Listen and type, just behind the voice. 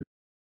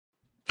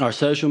Our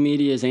social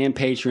medias and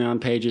Patreon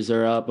pages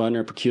are up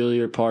under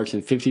Peculiar Parks,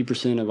 and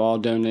 50% of all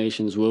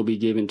donations will be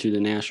given to the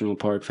National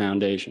Park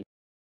Foundation.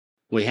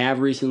 We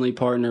have recently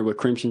partnered with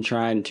Crimson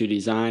Trident to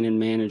design and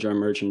manage our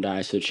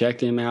merchandise, so check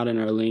them out in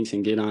our links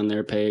and get on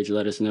their page.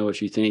 Let us know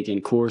what you think. And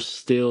of course,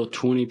 still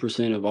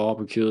 20% of all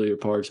Peculiar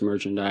Parks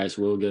merchandise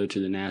will go to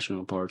the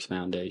National Parks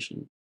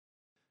Foundation.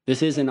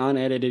 This is an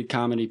unedited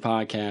comedy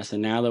podcast,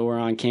 and now that we're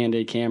on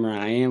candid camera,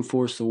 I am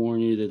forced to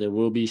warn you that there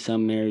will be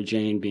some Mary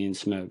Jane being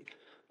smoked.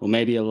 Well,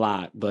 maybe a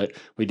lot, but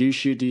we do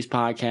shoot these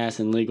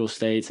podcasts in legal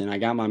states, and I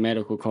got my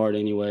medical card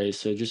anyways,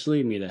 so just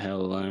leave me the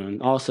hell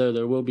alone. Also,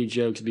 there will be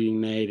jokes being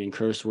made and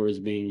curse words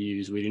being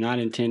used. We do not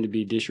intend to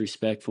be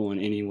disrespectful in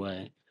any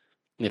way.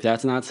 If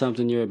that's not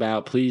something you're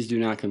about, please do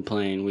not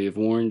complain. We have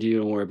warned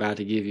you, and we're about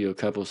to give you a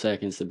couple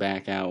seconds to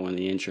back out when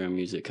the intro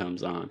music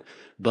comes on.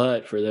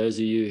 But for those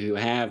of you who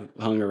have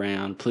hung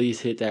around, please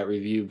hit that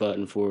review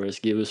button for us.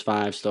 Give us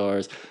 5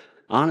 stars.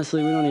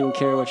 Honestly, we don't even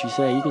care what you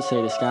say. You can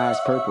say the sky is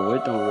purple.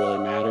 It don't really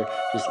matter.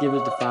 Just give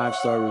us the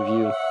 5-star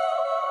review.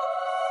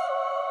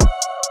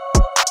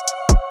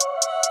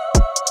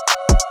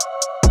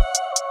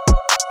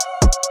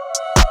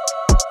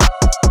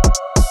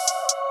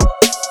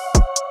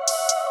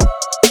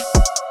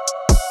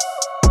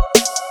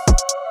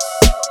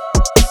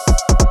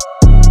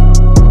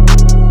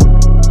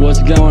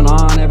 What's going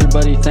on,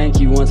 everybody? Thank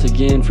you once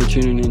again for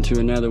tuning in to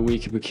another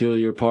week of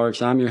Peculiar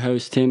Parks. I'm your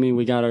host, Timmy.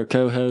 We got our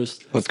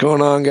co-host. What's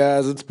going on,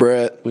 guys? It's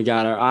Brett. We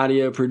got our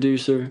audio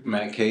producer.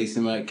 Matt Casey,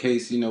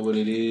 you know what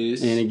it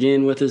is. And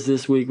again with us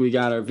this week, we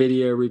got our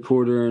video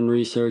recorder and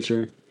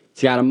researcher.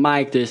 He's got a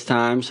mic this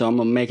time, so I'm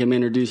going to make him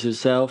introduce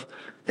himself.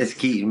 It's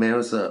Keaton, man.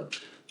 What's up?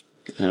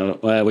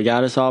 Well, we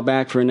got us all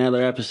back for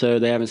another episode.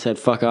 They haven't said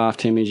fuck off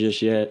Timmy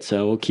just yet,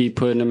 so we'll keep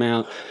putting them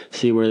out,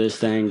 see where this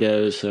thing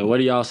goes. So what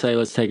do y'all say?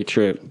 Let's take a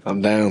trip.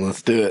 I'm down.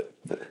 Let's do it.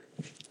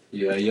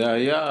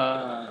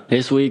 Yeah.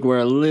 This week we're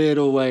a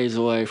little ways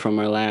away from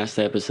our last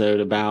episode,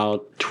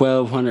 about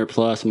 1,200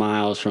 plus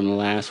miles from the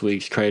last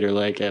week's Crater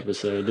Lake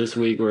episode. This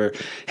week we're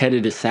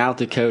headed to South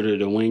Dakota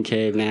to Wind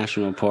Cave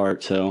National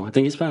Park. So I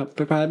think it's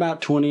probably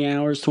about 20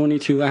 hours,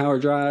 22-hour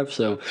drive.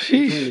 So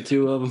between the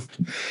two of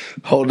them.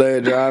 Whole day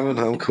of driving.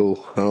 I'm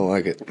cool. I don't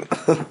like it.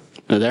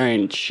 No, there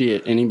ain't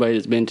shit. Anybody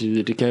that's been to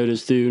the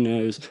Dakotas too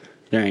knows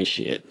there ain't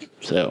shit.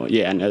 So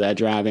yeah, no, that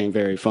drive ain't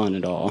very fun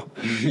at all.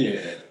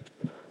 Yeah.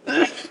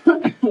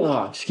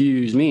 Oh,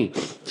 excuse me.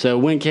 So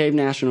Wind Cave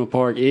National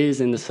Park is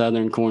in the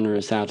southern corner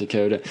of South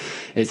Dakota.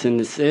 It's in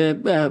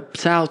the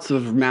south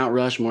of Mount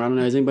Rushmore. I don't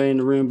know, has anybody in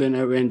the room been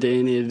over into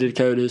any of the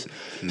Dakotas?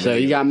 So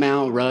you got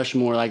Mount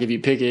Rushmore. Like if you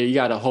pick it, you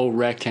got a whole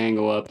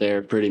rectangle up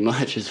there pretty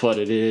much is what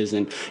it is.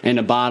 And in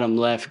the bottom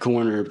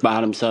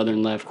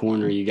southern left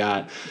corner, you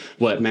got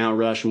Mount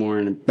Rushmore,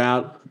 and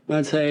about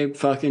I'd say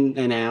fucking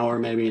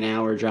maybe an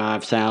hour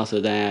drive south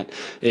of that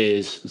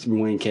is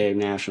Wind Cave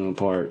National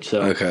Park.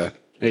 So Okay.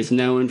 It's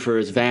known for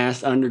its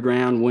vast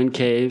underground wind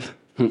cave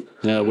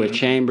with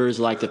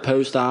chambers like the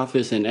post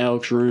office and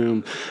Elk's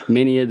Room.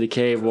 Many of the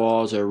cave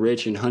walls are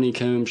rich in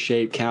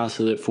honeycomb-shaped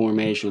calculate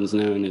formations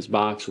known as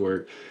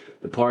boxwork.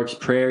 The park's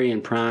prairie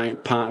and pine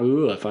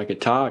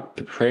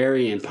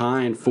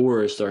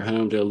forests are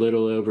home to a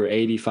little over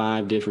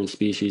 85 different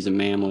species of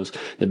mammals,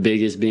 the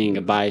biggest being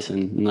a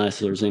bison, unless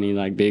there's any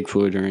like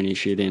Bigfoot or any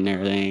shit in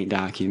there they ain't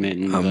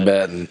documenting. I'm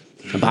betting.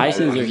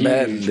 Bisons are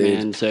huge,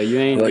 man, so you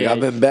ain't... I've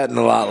been betting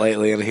a lot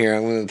lately in here.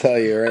 I'm going to tell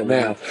you right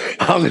now.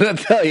 I'm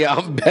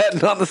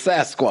betting on the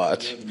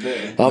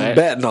Sasquatch. I'm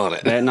betting on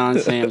it. Betting on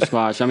Sam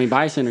Squatch. I mean,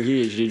 bison are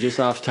huge, dude. Just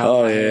off the top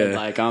of my head,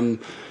 like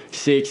I'm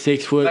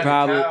 6 foot, like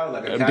probably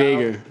a cow?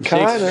 bigger.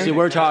 Kinda.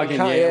 We're talking,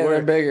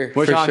 they're bigger.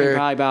 We're for talking sure.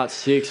 probably about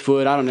 6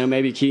 foot. I don't know.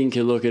 Maybe Keaton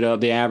could look it up.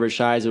 The average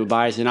size of a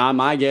bison.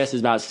 My guess is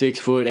about 6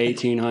 foot,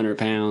 1,800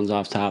 pounds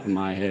off the top of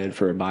my head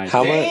for a bison.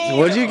 How much?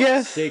 What'd you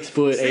guess? 6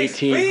 foot,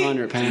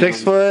 1,800 pounds.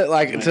 6 foot,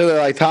 like to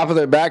the top of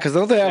their back, because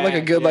don't they have like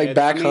a good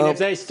back If hump?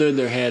 they stood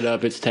their head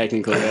up, it's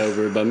technically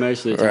over. But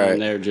most of the time,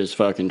 they're just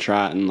fucking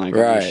trotting like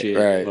Right, shit.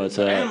 right. What's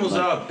up? Animals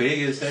are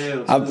big as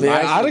hell.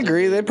 I'd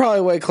agree. They probably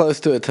weigh close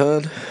to a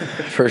ton,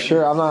 for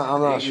sure. I'm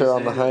not sure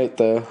on the height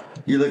though.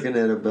 You're looking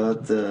at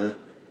about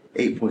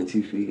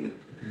 8.2 feet.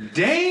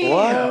 Damn.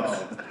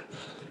 What?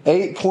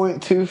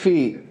 8.2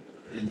 feet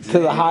to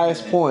the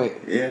highest point.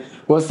 Yeah.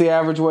 What's the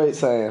average weight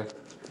saying?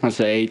 I'd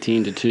say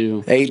 18 to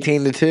 2.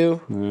 18 to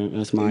 2.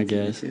 That's my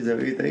guess. Is that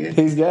what you're thinking?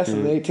 He's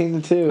guessing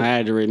 18 to 2. I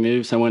had to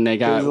remove. So when they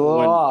got He's a little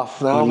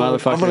off. No, I'm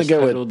gonna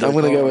go with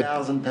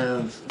 2,000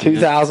 pounds.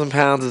 2,000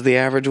 pounds is the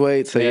average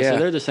weight. So So yeah.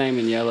 they're the same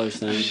in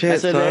Yellowstone. Shit, I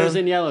said it was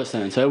son. in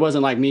Yellowstone, so it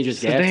wasn't like me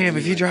just So guessing. damn,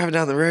 if you driving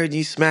down the road and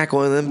you smack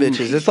one of them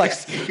bitches, it's like,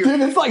 dude,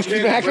 it's like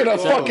smacking a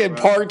fucking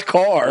parked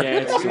car.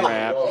 Yeah, it's a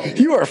wrap.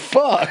 You are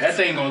fucked. That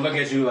thing gonna look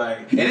at you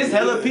like, and it's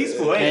hella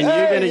peaceful, And ain't it?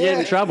 you're gonna get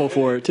in trouble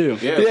for it too.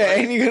 Yeah,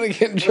 and you're gonna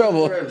get in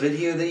trouble. Remember a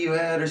video that you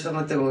had or something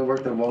like that when we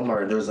worked at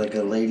Walmart? There was like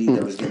a lady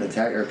that was getting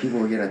attacked, or people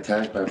were getting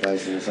attacked by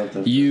bison or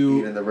something.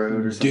 You in the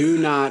road or something. do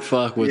not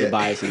fuck with a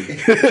bison.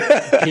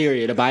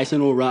 Period. A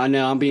bison will run.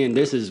 No,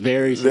 this is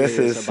very serious.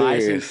 This is a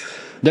bison, serious.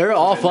 They're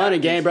all fun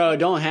and game, bro. It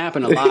don't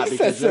happen a lot He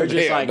because said they're so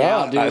just damn like not.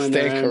 out I doing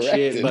their stand own shit.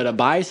 corrected. But a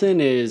bison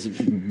is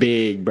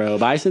big, bro.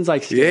 Bison's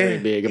like scary Yeah.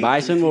 big. A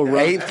bison will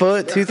run. 8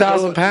 foot,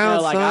 2,000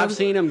 pounds. Like son. I've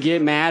seen them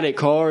get mad at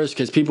cars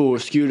because people will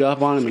scoot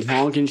up on them and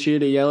honking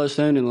shit at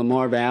Yellowstone and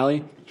Lamar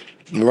Valley.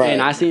 Right.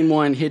 And I seen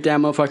one hit that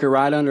motherfucker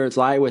right under its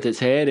light with its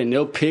head, and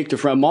they'll pick the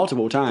front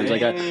multiple times.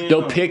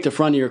 They'll pick the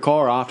front of your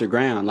car off the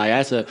ground. Like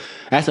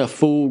that's a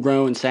full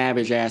grown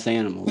savage ass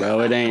animal, bro.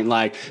 It ain't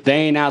like they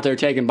ain't out there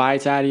taking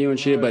bites out of you and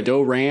shit, but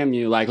they'll ram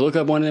you. Like look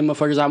up one of them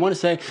motherfuckers. I want to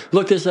say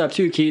look this up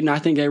too, Keaton. I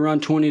think they run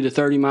 20 to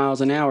 30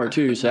 miles an hour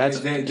too. So that's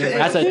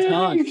a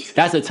ton.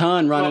 That's a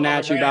ton running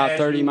at you about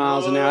 30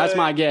 miles an hour. That's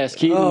my guess.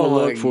 Keaton Oh will my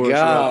look for it.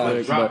 God. real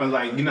quick, but- Dropping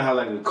like you know how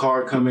like a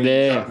car coming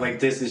Yeah. drop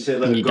like this and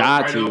shit. Like You go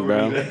got right to, over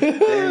bro.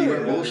 you. Damn, you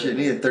bullshit.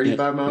 He had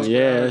 35 miles per hour.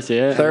 Yes,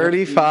 yeah.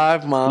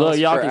 35 miles. Look,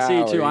 y'all per can see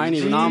hour. too. I ain't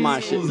even on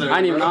my shit. I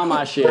ain't even on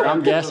my shit.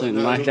 I'm guessing.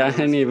 Like I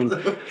ain't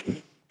even.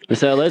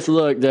 So let's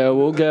look though.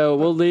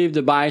 We'll leave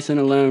the bison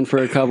alone for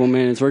a couple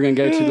minutes. We're gonna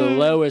go to the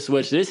lowest,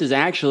 which this is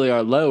actually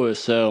our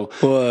lowest. So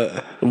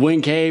What?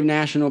 Wind Cave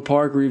National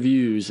Park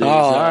reviews. It's,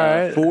 all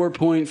right.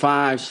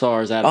 4.5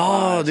 stars out of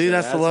 5. Oh, dude, So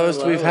that's the our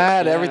lowest we've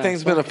had. yeah.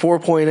 Everything's been a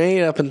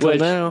 4.8 up until Which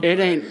now.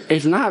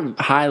 it's not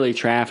highly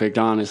trafficked,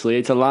 honestly.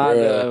 It's a lot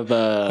Yeah. of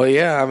Well,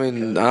 yeah, I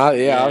mean,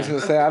 I was going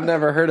to say, I've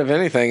never heard of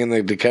anything in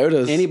the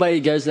Dakotas. anybody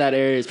who goes to that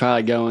area is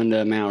probably going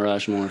to Mount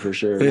Rushmore for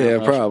sure. Yeah,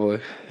 Mount Rushmore. probably.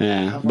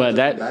 Yeah, but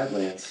that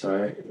Badlands,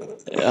 sorry.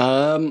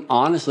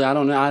 honestly, I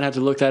don't know. I'd have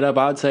to look that up.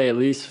 I'd say at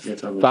least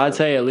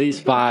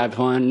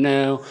 500.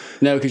 No,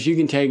 because you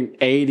can take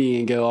 80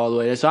 and go all the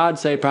way. So I'd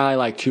say probably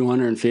like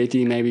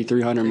 250, maybe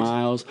 300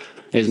 miles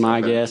is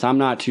my guess. I'm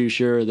not too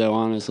sure though,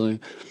 honestly.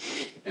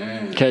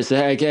 Because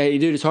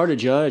dude, it's hard to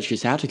judge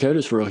because South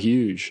Dakota's real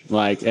huge.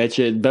 Like that's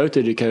just, both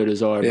the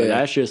Dakotas are, but Yeah.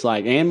 that's just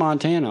like and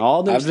Montana,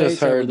 all those I've states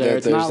just over heard there. that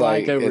It's there's not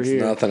like over it's here.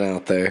 nothing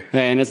out there.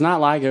 And it's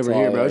not like over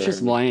here, all bro. It's over.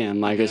 just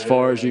land. Like as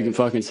far as you can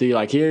fucking see.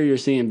 Like here, you're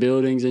seeing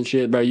buildings and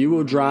shit, bro. You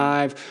will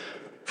drive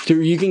through.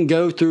 You can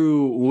go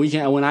through.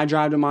 When I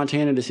drive to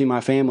Montana to see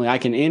my family, I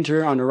can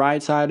enter on the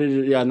right side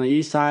on the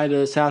east side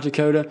of South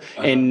Dakota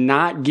and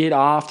not get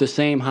off the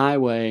same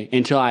highway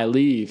until I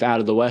leave out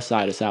of the west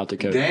side of South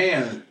Dakota.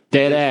 Damn.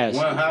 Dead ass.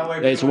 One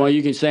highway. It's one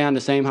you can stay on the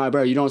same highway,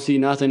 bro. You don't see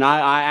nothing.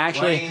 I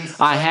actually Plains,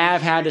 I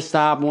have had to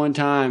stop one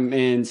time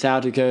in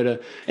South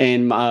Dakota,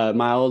 and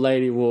my old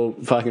lady will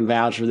fucking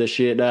vouch for this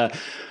shit.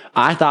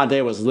 I thought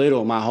they was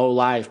little my whole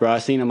life, bro. I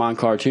seen them on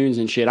cartoons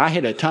and shit. I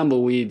hit a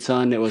tumbleweed,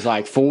 son, that was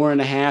like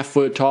 4.5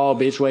 foot tall.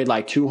 Bitch weighed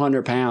like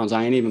 200 pounds.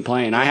 I ain't even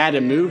playing. I had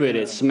to move it.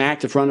 It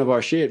smacked the front of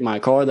our shit. My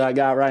car that I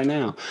got right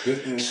now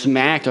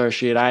smacked our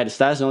shit. I had to.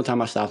 That's the only time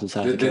I stopped in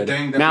South The Dakota.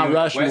 thing that Mount be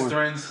Rushmore.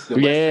 Westerns, the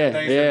Yeah,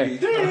 Western yeah, things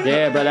that be-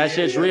 yeah, bro. That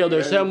shit's real.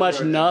 There's so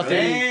much nothing.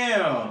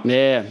 Damn.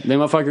 Yeah, them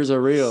motherfuckers are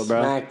real,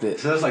 bro. Smacked it.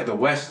 So it's like the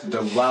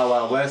Wild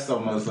Wild West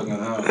almost looking,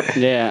 huh?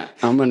 Yeah,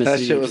 I'm gonna That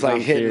see. shit was like I'm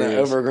hitting an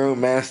curious.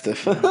 overgrown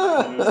mastiff.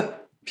 That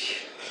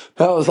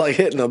was like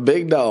hitting a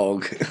big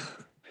dog.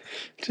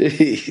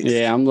 Jeez.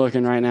 Yeah, I'm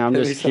looking right now. I'm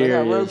He just said, I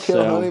got curious.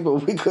 roadkill, honey, So. but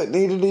we couldn't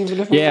eat it even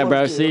if we Yeah, bro.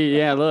 wanted to. See,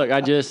 yeah, look, I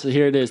just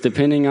here it is.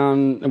 Depending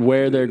on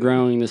where they're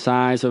growing, the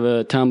size of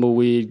a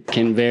tumbleweed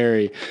can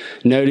vary.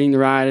 Noting the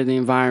right of the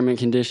environment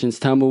conditions,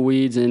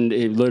 tumbleweeds, and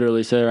it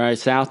literally said right,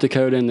 South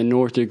Dakota and the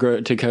North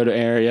Dakota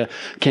area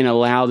can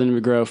allow them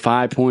to grow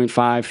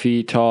 5.5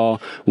 feet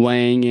tall,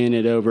 weighing in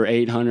at over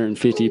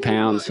 850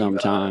 pounds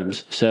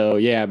sometimes. So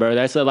yeah, bro,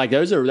 that's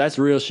that's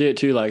real shit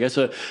too. Like that's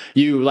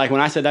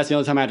when I said that's the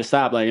only time I had to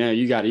stop. Like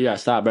you got to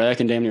stop, bro. That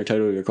can damn near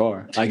total your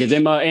car. Like if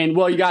them and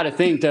well, you got to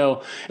think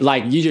though.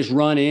 Like you just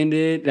run into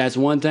it. That's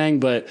one thing,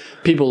 but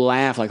people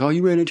laugh like, oh,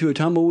 you ran into a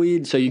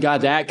tumbleweed. So you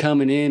got that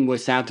coming in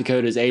with South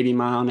Dakota's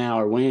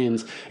 80-mile-an-hour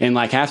winds, and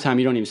like half time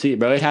you don't even see it,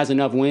 bro. It has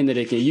enough wind that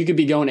you could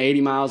be going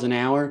 80 miles an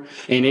hour,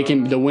 and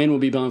the wind will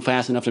be blowing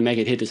fast enough to make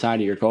it hit the side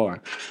of your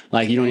car.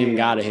 Like you don't even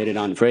got to hit it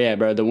on the freeway,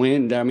 bro. The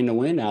wind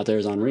out there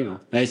is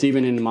unreal. That's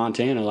even in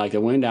Montana. Like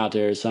the wind out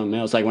there is something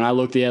else. Like when I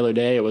looked the other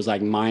day, it was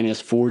like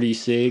minus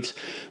 46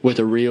 with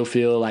a real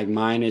feel like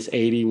minus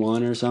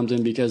 81 or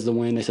something because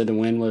they said the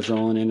wind was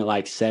rolling into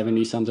like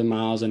 70 something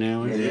miles an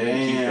hour.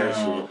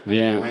 Damn.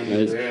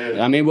 Yeah.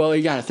 I mean, well,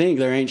 you got to think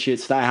there ain't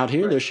shit out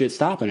here. There's shit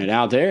stopping it.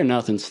 Out there,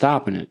 nothing's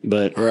stopping it.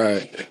 But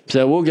Right.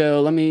 so we'll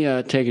go. Let me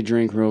take a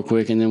drink real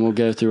quick, and then we'll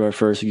go through our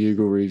first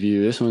Google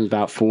review. This one's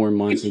about 4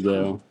 months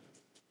ago.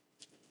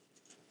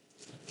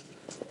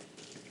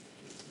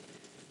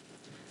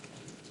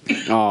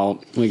 Oh,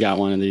 we got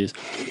one of these.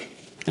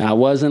 I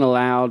wasn't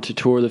allowed to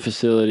tour the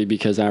facility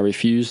because I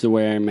refused to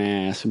wear a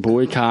mask.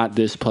 Boycott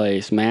this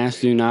place.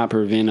 Masks do not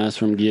prevent us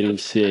from getting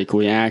sick.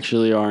 We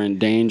actually are in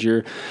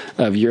danger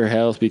of your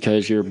health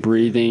because you're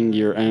breathing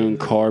your own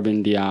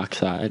carbon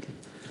dioxide.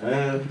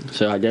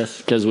 So I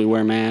guess because we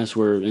wear masks,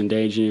 we're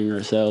endangering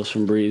ourselves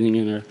from breathing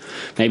in our.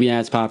 Maybe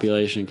that's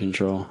population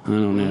control. I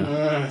don't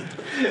know.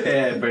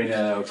 Yeah, bring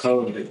that out.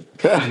 COVID.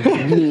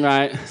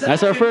 Right.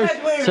 That's our first.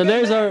 So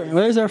there's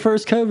our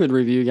first COVID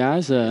review,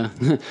 guys.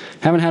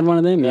 Haven't had one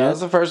of them Yeah, yet. that's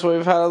the first one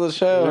we've had on the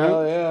show. Yeah.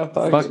 Hell yeah.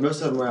 Fuck.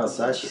 Most of them were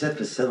outside. She said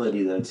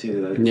facility though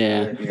too.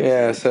 Yeah.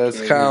 Yeah, so it's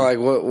kind of like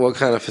what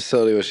kind of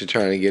facility was she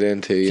trying to get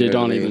into? You She know what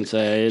don't I even mean?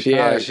 say. It's Yeah,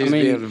 probably- she's I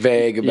mean, being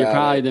vague about You're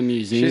probably it. the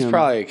museum. She's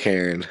probably a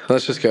Karen.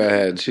 Let's just go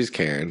ahead. She's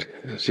Karen.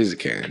 She's a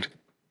Karen.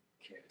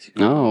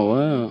 Oh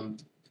wow.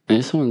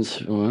 This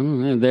one's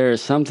well, there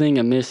is something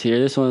amiss here.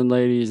 This one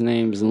lady's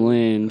name's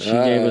Lynn. She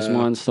gave us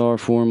 1 star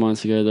 4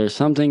 months ago. There's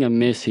something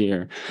amiss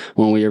here.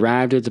 When we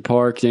arrived at the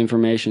park's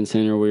information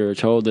center, we were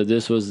told that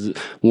this was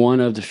one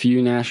of the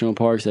few national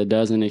parks that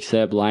doesn't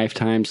accept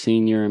lifetime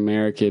Senior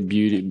America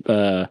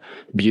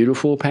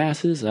beautiful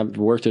passes. I've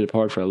worked at a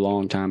park for a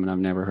long time and I've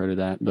never heard of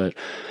that. But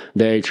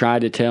they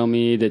tried to tell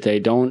me that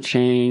they don't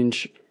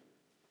change.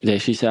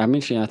 She said, I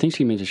think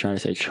she meant to try to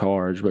say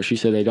charge, but she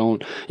said they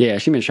don't. Yeah,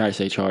 she meant to try to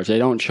say charge. They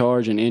don't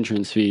charge an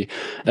entrance fee.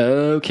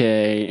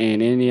 Okay,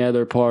 and any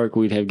other park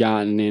we'd have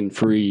gotten in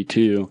free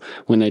too.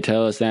 When they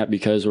tell us that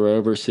because we're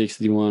over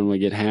 61, we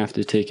get half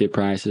the ticket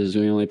prices.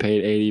 We only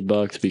paid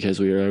 $80 because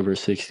we were over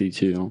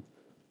 62.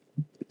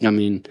 I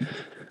mean,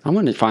 I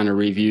want to find a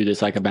review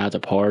that's like about the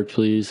park,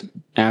 please.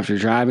 After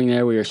driving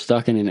there, we were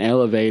stuck in an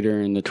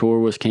elevator, and the tour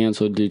was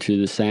canceled due to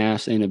the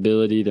staff's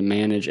inability to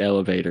manage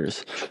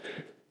elevators.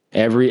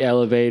 Every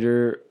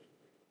elevator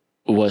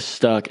was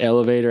stuck.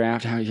 Elevator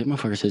after that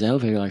motherfucker says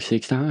elevator like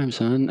 6 times,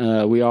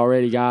 son. We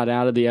already got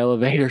out of the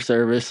elevator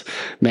service.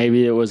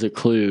 Maybe it was a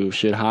clue.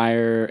 Should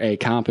hire a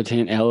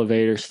competent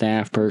elevator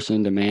staff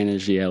person to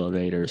manage the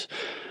elevators.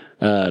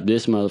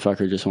 This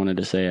motherfucker just wanted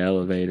to say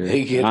elevator.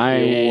 He gets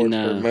the award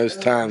for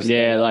most times.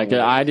 Yeah, like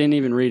I didn't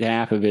even read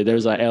half of it.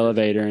 There's like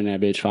elevator in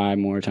that bitch 5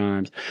 more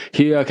times.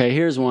 Okay,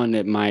 here's one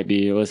that might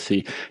be. Let's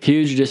see.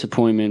 Huge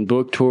disappointment.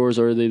 Book tours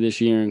early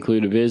this year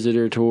include a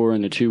visitor tour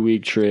and a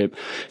 2-week trip.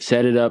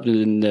 Set it up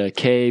in the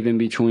cave in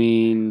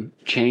between,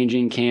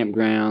 changing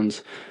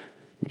campgrounds.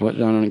 I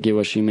don't get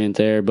what she meant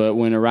there, but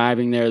when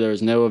arriving there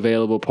was no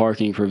available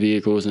parking for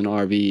vehicles and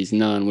RVs,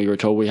 none. We were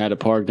told we had to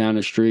park down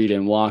the street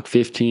and walk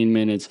 15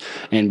 minutes,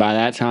 and by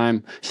that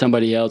time,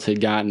 somebody else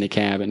had gotten the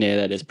cabin. Yeah,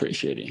 that is pretty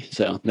shitty.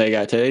 So they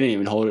didn't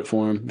even hold it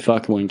for him.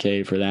 Fuck Win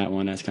Cave for that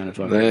one. That's kind of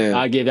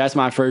fucking. That's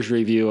my first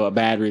review, a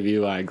bad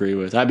review. I agree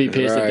with. I'd be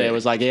pissed if they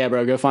was like, yeah,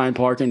 bro, go find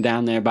parking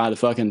down there by the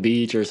fucking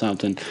beach or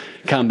something.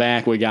 Come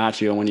back, we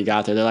got you. And when you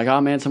got there, they're like, oh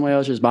man, somebody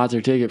else just bought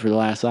their ticket for the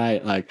last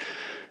night. Like.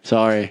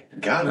 Sorry.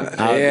 Got it.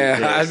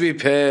 I'd be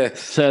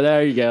pissed. So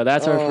there you go.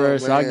 That's our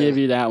first. Man. I'll give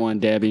you that one,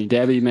 Debbie.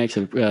 Debbie makes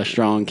a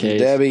strong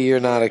case. Debbie, you're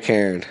not a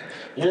Karen.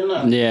 You're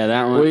not. Yeah,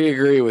 that one. We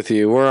agree with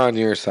you. We're on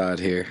your side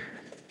here.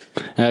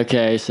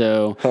 Okay,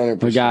 so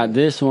 100%. we got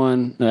this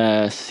one.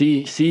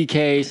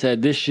 CK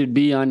said this should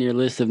be on your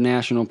list of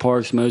national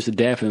parks most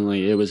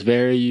definitely. It was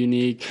very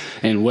unique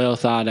and well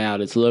thought out.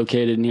 It's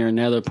located near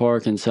another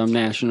park and some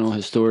national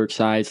historic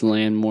sites,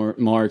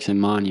 landmarks, and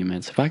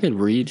monuments. If I could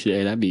read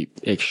today, that'd be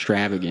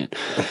extravagant.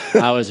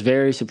 I was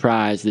very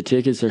surprised. The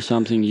tickets are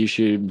something you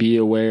should be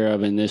aware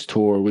of in this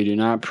tour. We do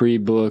not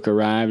pre-book,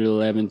 arrive at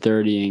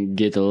 11:30, and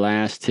get the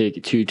last 2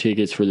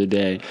 tickets for the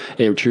day.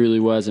 It truly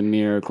was a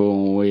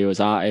miracle.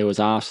 It was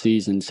off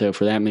season, so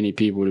for that many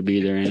people to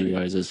be there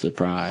anyways is a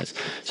surprise.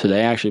 So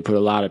they actually put a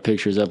lot of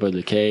pictures up of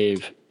the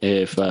cave.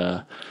 If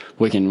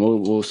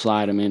we'll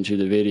slide them into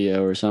the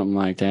video or something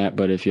like that.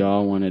 But if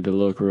y'all wanted to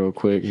look real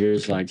quick,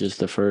 here's like just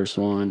the first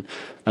one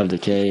of the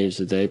caves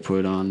that they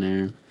put on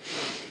there.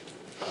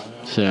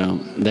 So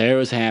there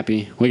was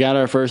happy. We got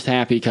our first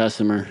happy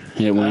customer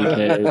at Wayne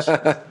Caves.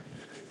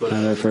 But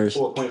Our first.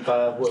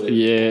 4.5. What?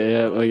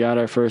 Yeah, we got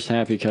our first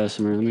happy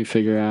customer. Let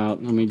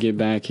me get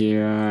back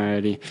here.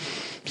 Alrighty.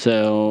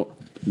 So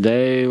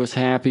they was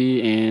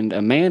happy and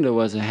Amanda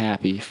was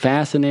happy.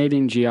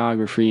 Fascinating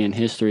geography and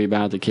history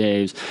about the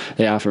caves.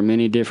 They offer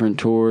many different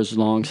tours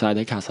alongside.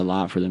 They cost a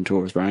lot for them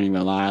tours, but I ain't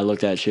even lie. I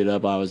looked that shit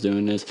up while I was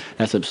doing this.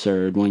 That's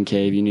absurd. One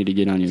cave, you need to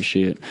get on your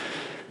shit.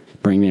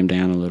 Bring them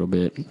down a little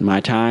bit.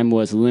 My time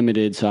was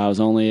limited, so I was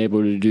only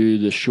able to do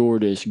the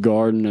shortest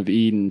Garden of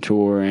Eden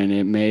tour, and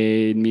it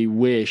made me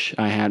wish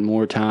I had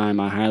more time.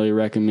 I highly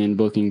recommend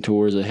booking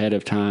tours ahead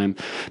of time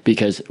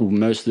because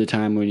most of the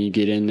time when you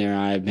get in there,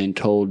 I've been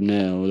told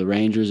no. The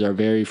rangers are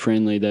very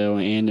friendly, though,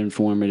 and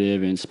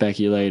informative and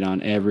speculate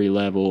on every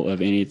level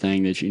of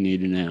anything that you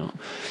need to know.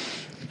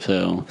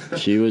 So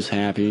she was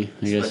happy,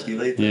 I guess.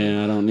 Speculate.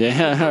 Yeah, I don't.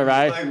 Yeah,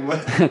 right.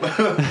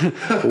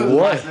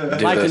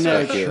 What? Like to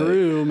know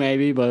true,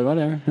 maybe, but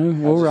whatever.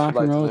 We'll rock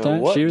and roll with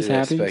that. She was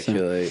happy. So.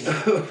 Speculate.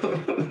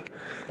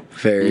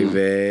 Very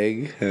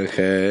vague.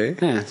 Okay.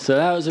 Yeah, so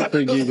that was a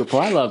big Google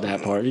part. I love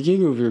that part. The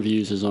Google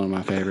reviews is one of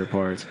my favorite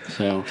parts.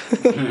 So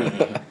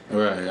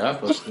Right.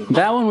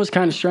 that one was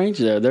kind of strange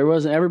though.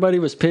 Everybody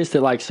was pissed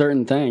at like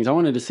certain things. I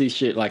wanted to see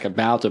shit like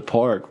about the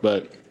park,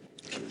 but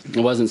it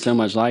wasn't so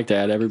much like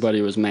that.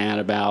 Everybody was mad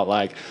about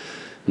like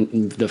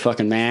the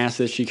fucking mask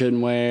that she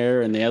couldn't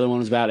wear, and the other one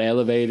was about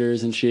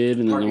elevators and shit,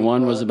 and then the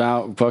one was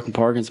about fucking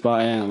parking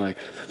spot. Yeah, I'm like,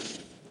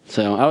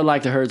 so I would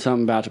like to heard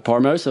something about the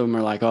park. Most of them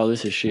are like, oh,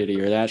 this is shitty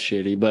or that's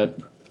shitty, but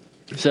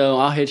So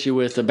I'll hit you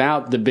with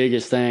about the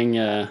biggest thing,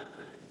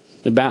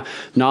 about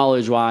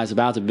knowledge-wise,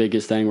 about the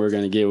biggest thing we're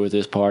going to get with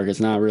this park. It's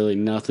not really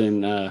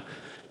nothing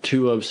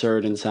too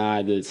absurd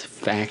inside that's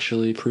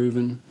factually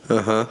proven.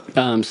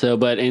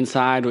 But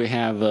inside we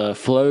have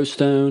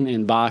flowstone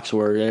and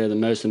boxwork. They're the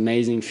most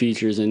amazing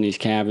features in these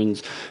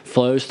cabins.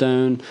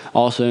 Flowstone,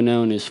 also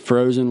known as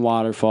frozen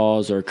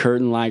waterfalls, are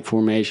curtain-like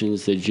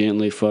formations that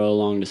gently flow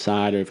along the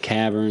side of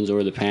caverns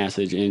or the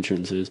passage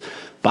entrances.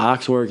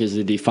 Boxwork is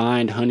a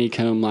defined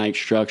honeycomb-like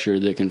structure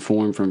that can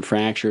form from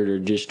fractured or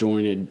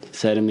disjointed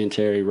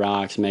sedimentary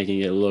rocks, making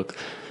it look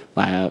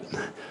like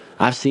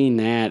I've seen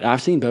that. I've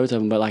seen both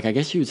of them, but like I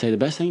guess you would say the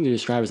best thing to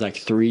describe is like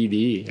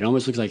 3D. It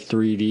almost looks like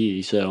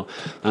 3D. So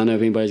I don't know if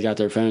anybody's got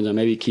their phones on.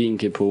 Maybe Keaton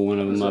could pull one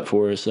of them up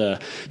for us.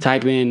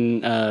 Type in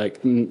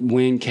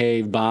Wind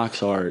Cave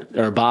box art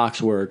or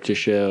box work to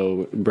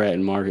show Brett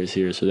and Marcus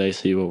here, so they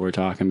see what we're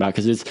talking about.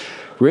 Because it's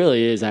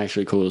really is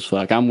actually cool as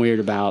fuck. I'm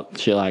weird about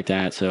shit like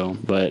that.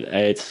 But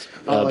it's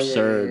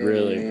absurd,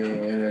 really. I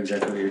know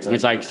exactly what you're talking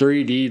It's like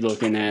 3D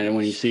looking at it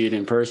when you see it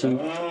in person.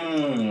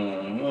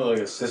 Like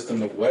a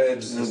system of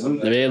webs or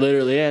something. Yeah,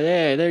 literally,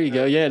 yeah, there you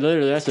go. Yeah,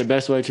 literally, that's the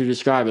best way to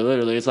describe it.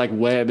 Literally, it's like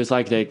web. It's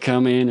like they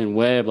come in and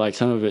web, like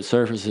some of it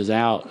surfaces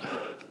out.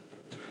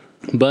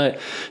 But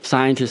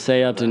scientists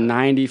say up to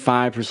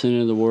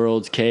 95% of the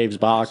world's caves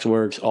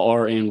boxworks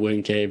are in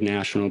Wind Cave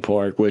National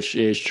Park, which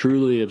is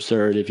truly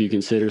absurd if you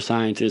consider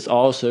scientists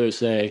also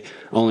say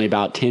only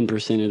about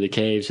 10% of the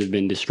caves have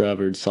been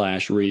discovered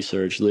 /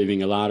 researched,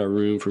 leaving a lot of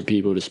room for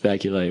people to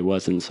speculate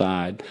what's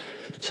inside.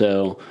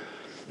 So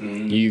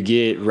you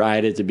get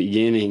right at the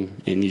beginning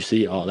and you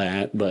see all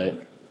that,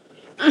 but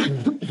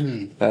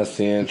That's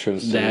the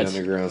entrance to the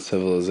underground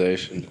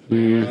civilization.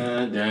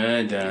 Could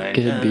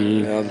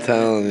be. I'm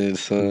telling you,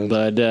 son.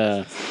 But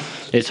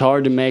it's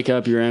hard to make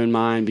up your own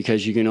mind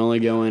because you can only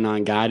go in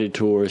on guided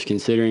tours,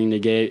 considering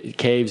the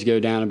caves go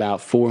down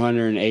about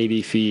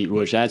 480 feet,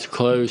 which that's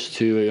close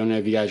to, I don't know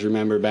if you guys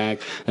remember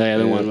back, the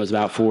other one was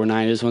about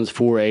 490. This one's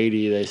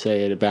 480, they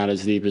say, at about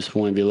its deepest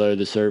point below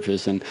the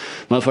surface. And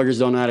motherfuckers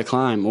don't know how to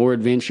climb or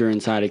adventure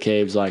inside of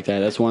caves like that.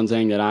 That's one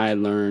thing that I had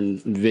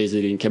learned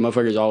visiting.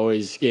 Motherfuckers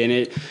always in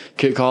it.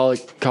 Could call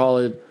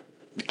it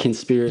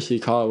conspiracy,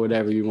 call it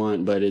whatever you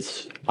want, but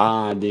it's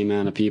odd the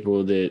amount of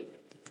people that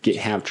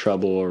have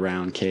trouble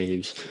around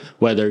caves,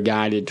 whether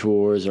guided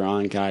tours or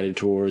unguided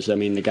tours. I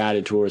mean, the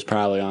guided tours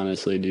probably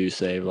honestly do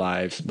save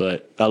lives,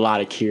 but a lot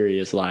of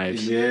curious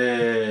lives.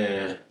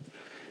 Yeah.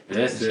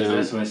 That's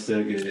when it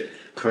still get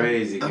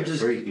crazy,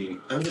 freaky.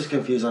 I'm just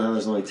confused on how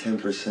there's only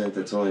 10%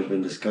 that's only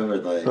been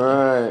discovered. Like,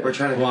 Right. we're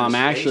trying to. Well, go to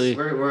I'm space. actually-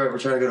 We're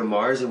trying to go to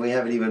Mars, and we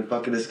haven't even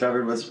fucking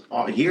discovered what's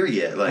here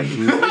yet. Like,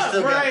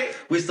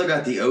 we still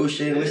got the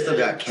ocean. We still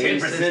got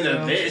cave 10%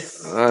 of systems.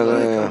 this. I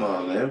know. Come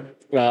on, man.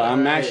 Well,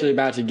 I'm actually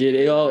about to get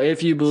it.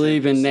 If you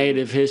believe in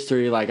native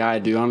history like I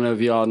do, I don't know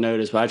if you all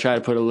noticed, but I try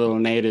to put a little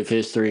native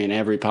history in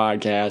every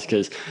podcast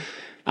because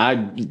I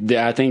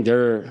think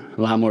they're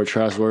a lot more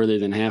trustworthy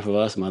than half of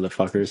us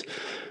motherfuckers.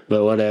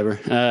 But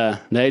whatever.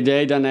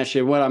 They done that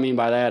shit. What I mean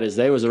by that is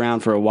they was around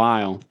for a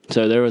while.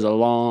 So there was a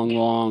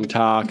long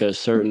talk of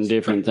certain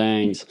different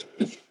things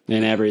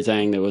and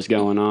everything that was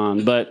going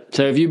on. But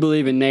so if you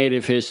believe in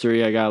native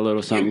history, I got a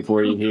little something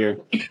for you here.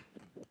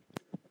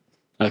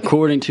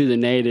 According to the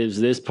natives,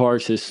 this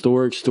park's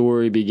historic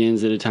story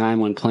begins at a time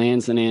when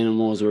plants and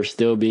animals were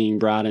still being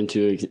brought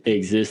into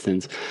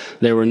existence.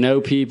 There were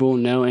no people,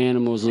 no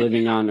animals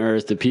living on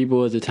Earth. The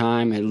people at the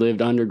time had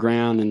lived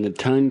underground in the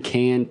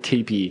Tuncan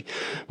Teepee,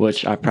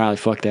 which I probably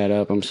fucked that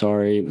up. I'm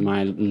sorry,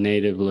 my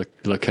native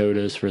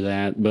Lakotas for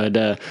that.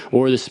 But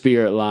or the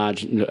Spirit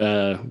Lodge,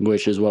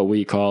 which is what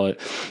we call it,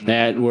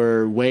 that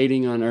were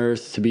waiting on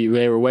Earth to be.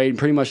 They were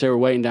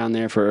waiting down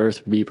there for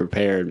Earth to be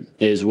prepared.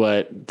 Is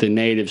what the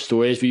native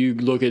story. If you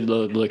look at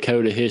the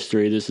Lakota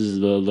history, this is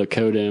the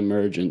Lakota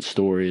emergence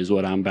story is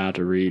what I'm about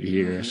to read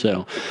here.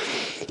 So,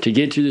 to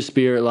get to the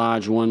Spirit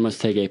Lodge, one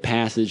must take a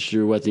passage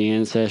through what the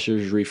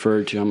ancestors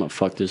referred to, I'm going to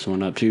fuck this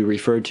one up too,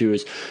 referred to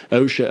as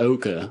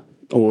Oshaoka,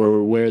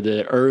 or where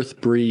the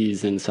earth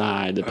breathes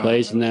inside. The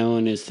place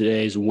known as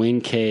today's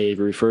Wind Cave,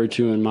 referred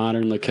to in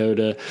modern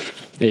Lakota,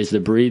 is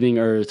the breathing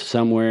earth.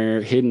 Somewhere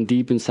hidden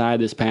deep inside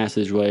this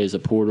passageway is a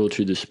portal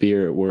to the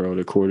spirit world,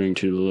 according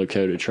to the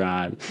Lakota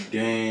tribe.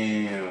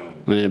 Damn.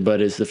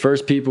 But as the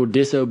first people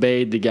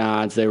disobeyed the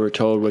gods, they were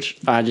told, which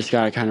I just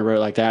got to kind of wrote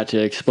like that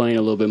to explain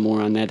a little bit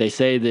more on that. They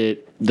say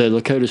that the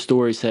Lakota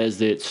story says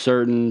that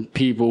certain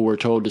people were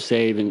told to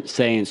say in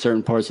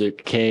certain parts of the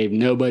cave,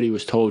 nobody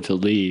was told to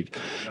leave.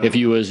 If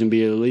you wasn't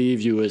be able to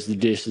leave, you was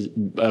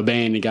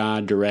disobeying the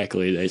God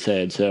directly, they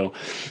said. So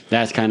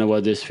that's kind of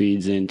what this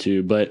feeds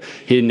into. But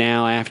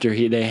after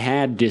they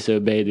had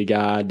disobeyed the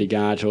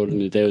God told them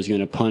that they was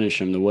going to punish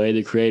them. The way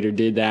the Creator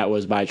did that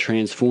was by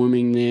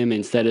transforming them.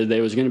 Instead of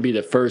they was going to be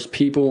the first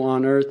people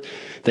on Earth,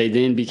 they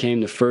then became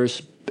the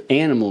first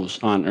animals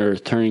on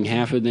Earth, turning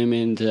half of them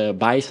into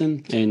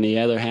bison and the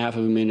other half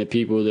of them into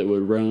people that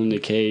would roam the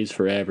caves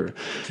forever.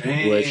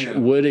 Damn. Which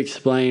would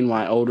explain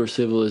why older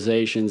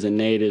civilizations and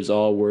natives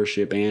all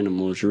worship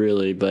animals,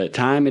 really. But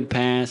time had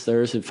passed. The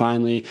Earth had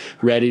finally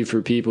ready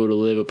for people to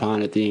live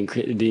upon it.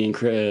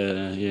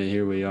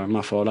 Here we are.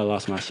 My fault. I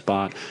lost my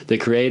spot. The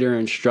Creator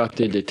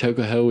instructed the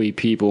Tocohoe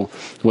people,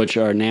 which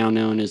are now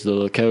known as the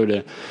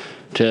Lakota,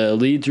 to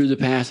lead through the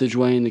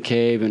passageway in the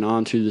cave and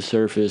onto the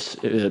surface.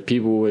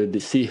 People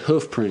would see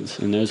hoof prints,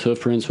 and those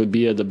hoof prints would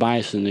be of the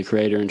bison. The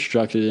Creator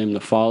instructed them to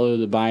follow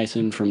the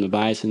bison. From the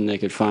bison, they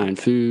could find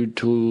food,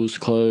 tools,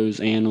 clothes,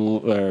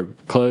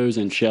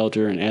 and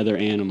shelter, and other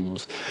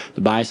animals.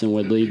 The bison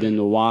would lead them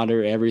to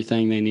water.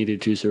 Everything they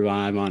needed to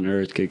survive on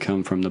Earth could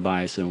come from the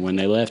bison. When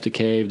they left the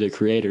cave, the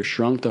Creator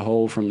shrunk the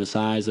hole from the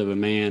size of a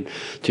man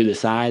to the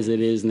size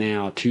it is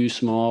now, too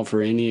small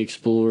for any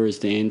explorers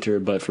to enter,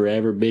 but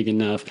forever big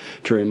enough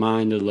to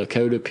remind the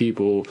Lakota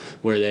people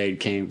where they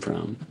came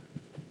from.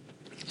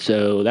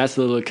 So that's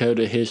the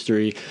Lakota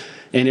history,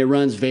 and it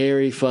runs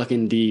very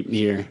fucking deep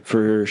here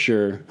for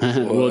sure.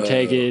 We'll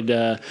take it.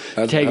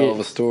 That's a hell of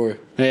a story.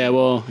 Yeah,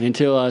 well,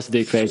 until us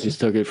dick faces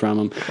took it from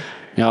them,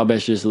 y'all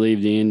best just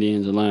leave the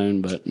Indians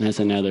alone. But that's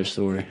another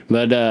story.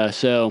 But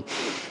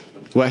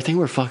well, I think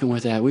we're fucking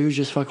with that. We were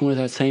just fucking with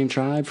that same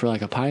tribe for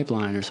like a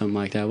pipeline or something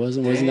like that.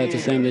 Wasn't that the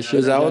same? Is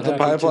that what the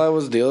pipeline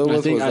was dealing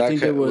with? I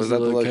think it was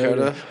that the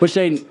Lakota? Which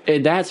they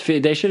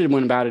should have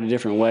went about it a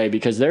different way,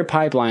 because their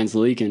pipeline's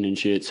leaking and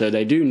shit. So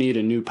they do need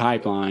a new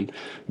pipeline,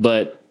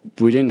 but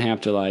we didn't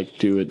have to like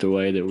do it the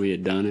way that we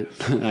had done it,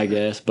 I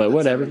guess. But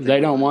whatever.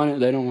 They don't want it.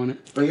 They don't want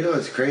it. Well, you know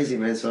what's crazy,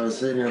 man? So I was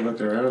sitting here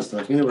looking around and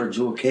stuff. You know where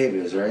Jewel Cave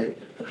is, right?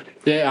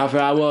 Yeah,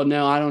 well,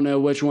 no, I don't know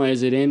which one.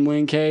 Is it in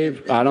Wind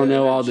Cave? I don't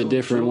know all the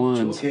different ones.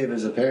 Jewel Cave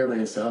is apparently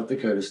in South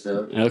Dakota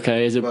still.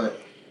 Okay, is it? But,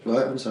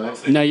 what? I'm sorry.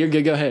 No, you're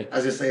good. Go ahead. I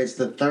was going to say it's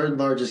the third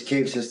largest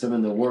cave system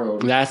in the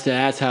world.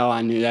 That's how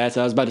I knew that.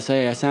 I was about to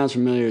say, that sounds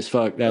familiar as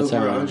fuck. That's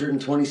Over how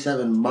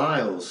 127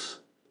 miles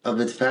of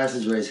its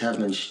passageways have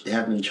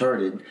been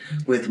charted,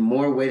 with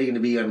more waiting to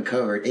be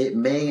uncovered. It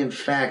may, in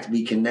fact,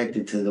 be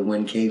connected to the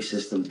Wind Cave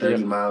system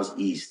 30 miles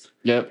east.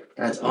 Yep.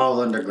 That's all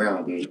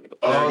underground, dude.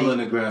 All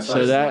underground. So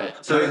you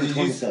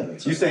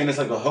saying it's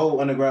like a whole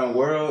underground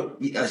world?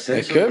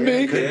 It could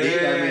be.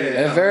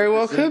 It very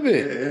well could be.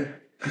 Yeah.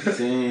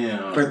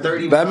 Damn. For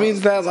 30 That miles.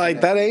 means that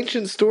like that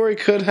ancient story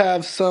could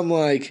have some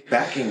like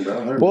Backing, bro.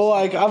 100%. well,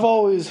 like I've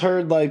always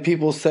heard like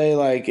people say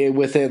like it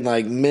within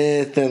like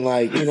myth and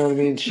like you know what I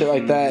mean, shit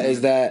like that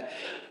is that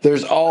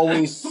there's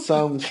always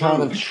some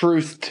kind of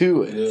truth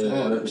to it. Yeah.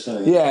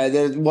 100%. Yeah,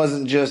 that it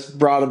wasn't just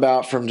brought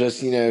about from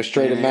just, you know,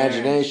 straight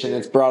imagination.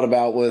 It's brought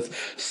about with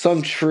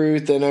some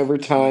truth, and over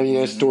time, you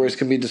know, stories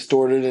can be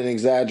distorted and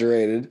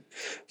exaggerated.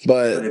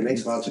 But it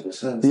makes logical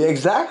sense. Yeah,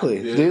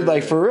 exactly. Dude,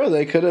 like for real,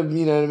 they could have,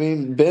 you know what I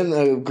mean, been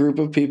a group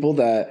of people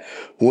that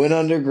went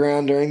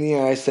underground during the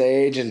Ice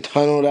Age and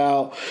tunneled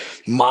out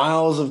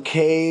miles of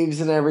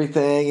caves and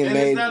everything and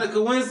made it's not a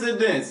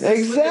coincidence.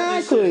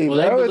 Exactly,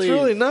 Well, bro. It's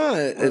really not.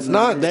 It's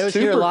not. They was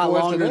here a lot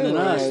longer than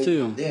coincidental. us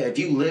too. Yeah, if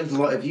you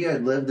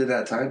had lived in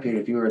that time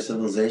period, if you were a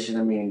civilization,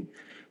 I mean,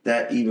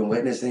 that even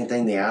witnessed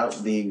anything, the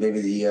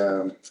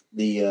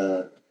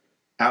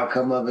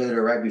outcome of it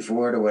or right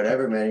before it or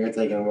whatever, man, you're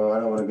thinking, well, I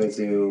don't want to go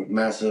through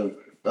massive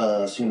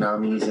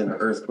tsunamis and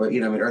earthquakes.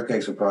 You know, I mean,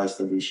 earthquakes would probably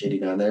still be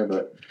shitty down there,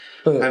 but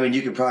I mean,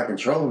 you could probably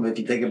control them if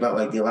you think about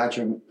like the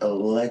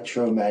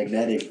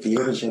electromagnetic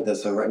field and shit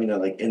that's around, you know,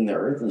 like in the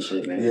earth and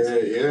shit, man.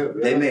 Yeah.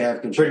 They may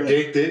have control.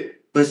 Predicted.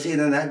 But see,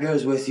 then that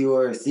goes with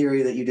your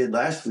theory that you did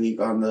last week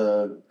on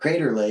the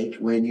Crater Lake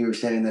when you were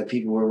saying that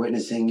people were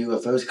witnessing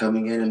UFOs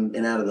coming in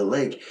and out of the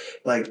lake.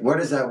 Like, how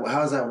is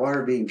that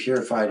water being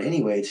purified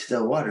anyway? It's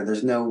still water.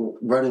 There's no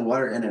running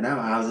water in and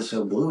out. How is it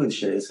so blue and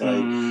shit? It's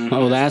like,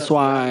 Oh, that's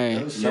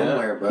why.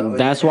 Somewhere, bro.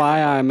 That's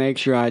why I make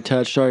sure I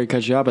touch. Sorry to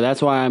cut you off, but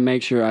that's why I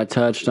make sure I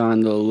touched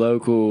on the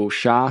local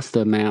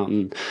Shasta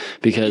Mountain,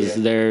 because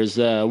there's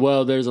a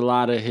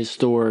lot of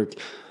historic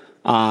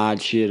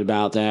odd shit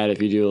about that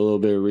if you do a little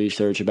bit of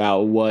research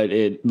about what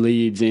it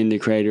leads into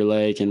Crater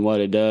Lake and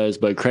what it does.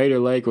 But Crater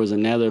Lake was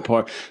another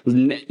part.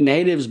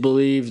 Natives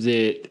believe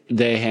that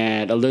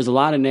there's a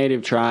lot of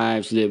native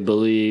tribes that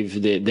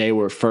believe that they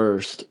were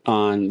first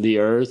on the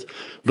earth.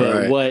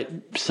 But what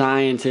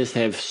scientists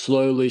have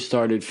slowly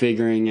started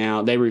figuring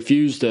out, they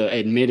refuse to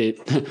admit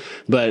it,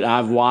 but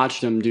I've watched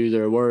them do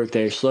their work.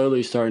 They're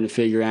slowly starting to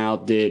figure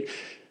out that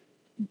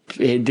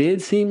it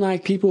did seem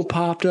like people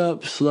popped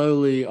up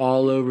slowly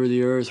all over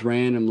the earth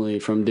randomly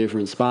from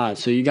different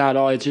spots. So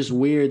it's just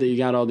weird that you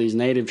got all these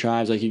native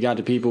tribes. Like you got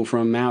the people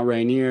from Mount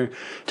Rainier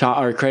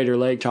or Crater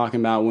Lake talking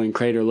about when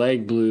Crater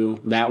Lake blew,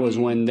 that was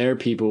when their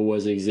people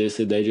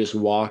existed. They just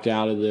walked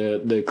out of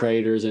the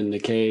craters and the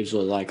caves,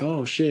 was like,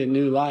 oh shit,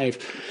 new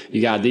life.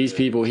 You got these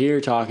people here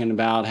talking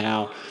about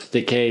how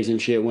the caves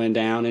and shit went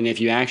down. And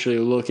if you actually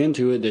look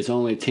into it, there's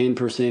only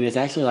 10%. It's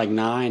actually like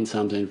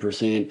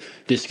 9-something%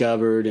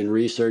 discovered and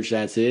researched research,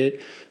 that's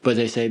it. But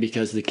they say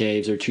because the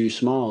caves are too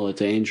small at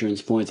the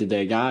entrance point that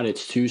they got,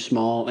 it's too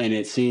small, and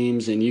it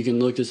seems, and you can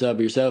look this up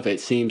yourself,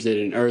 it seems that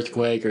an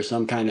earthquake or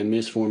some kind of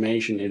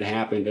misformation had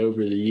happened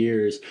over the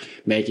years,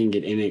 making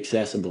it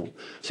inaccessible.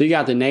 So you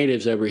got the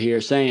natives over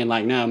here saying,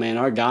 like, no, man,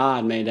 our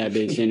God made that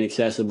bitch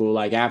inaccessible.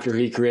 Like, after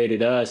he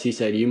created us, he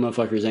said, you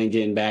motherfuckers ain't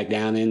getting back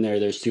down in there.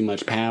 There's too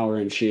much power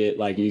and shit.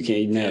 Like, you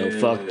can't, no,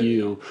 fuck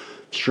you.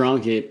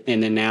 Shrunk it,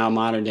 and then now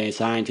modern day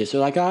scientists are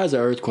like, oh, it's an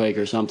earthquake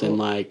or something.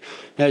 Like,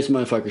 this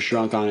motherfucker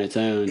shrunk on its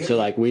own. So,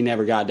 like, we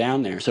never got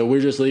down there. So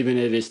we're just leaving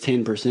it as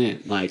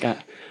 10%. Like,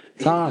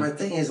 it's odd. My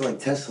thing is, like,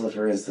 Tesla,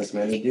 for instance,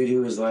 man, the dude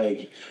who was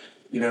like,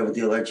 you know, with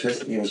the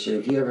electricity and shit,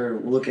 if you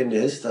ever look into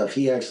his stuff,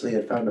 he actually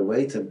had found a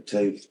way to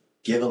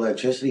give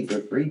electricity for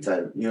free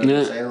type. You know what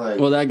I'm saying? Like,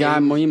 well, that guy,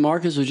 me and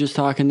Marcus was just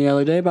talking the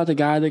other day about the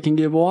guy that can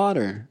give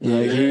water.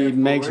 Like, he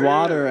makes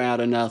water out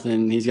of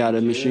nothing. He's got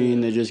a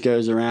machine that just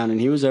goes around, and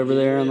he was over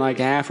there in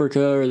like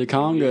Africa or the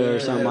Congo or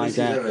something like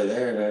that. Over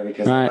there, man,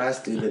 because the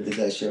last dude that did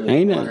that shit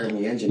with water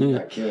in the engine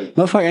got killed.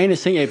 Motherfucker, ain't a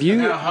thing. If you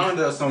now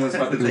Honda, someone's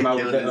about to come out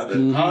with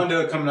that.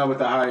 Honda coming out with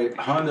the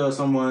Honda,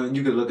 someone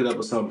you could look it up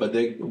or something,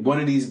 but one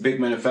of these big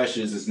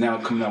manufacturers is now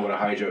coming out with a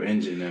hydro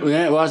engine now.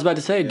 Yeah, well, I was about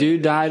to say,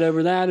 dude died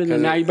over that, and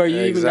then now you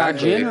even got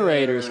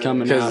generators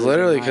coming out.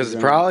 Because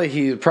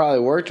he probably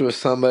worked with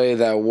somebody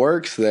that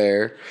works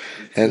there,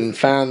 and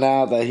found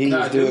out that he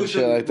was doing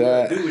shit like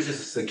that. Dude was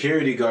just a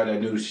security guard that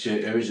knew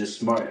shit. It was just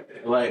smart.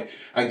 Like,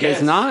 I guess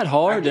it's not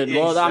hard.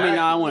 Well, I mean,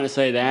 I don't want to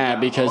say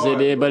that because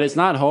it is, but it's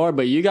not hard.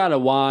 But you got to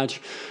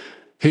watch.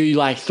 Who,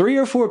 like 3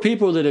 or 4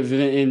 people that have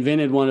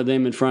invented one of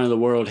them in front of the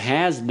world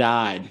has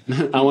died.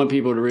 I want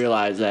people to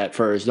realize that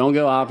first. Don't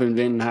go off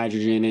inventing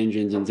hydrogen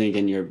engines and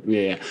thinking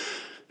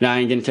Now, I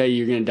ain't going to tell you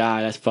you're going to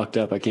die. That's fucked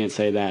up. I can't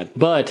say that.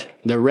 But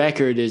the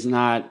record is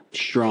not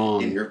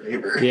strong. In your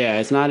favor. Yeah,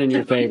 it's not in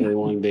your favor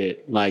one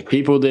bit. Like,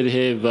 people that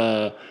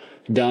have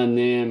done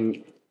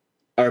them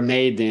or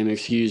made them,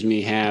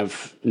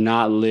 have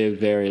not lived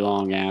very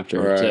long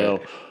after. Right. So,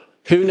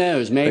 who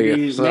knows?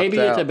 Maybe it's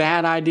a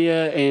bad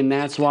idea, and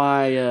that's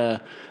why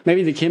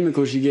maybe the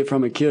chemicals you get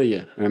from it kill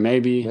you. Or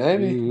maybe.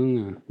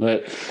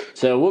 But,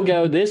 so we'll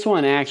go. This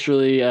one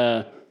actually...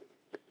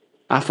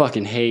 I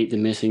fucking hate the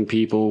missing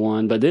people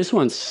one, but this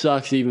one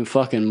sucks even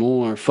fucking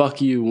more.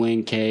 Fuck you,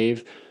 Wing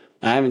Cave.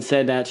 I haven't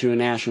said that to a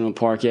national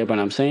park yet, but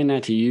I'm saying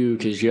that to you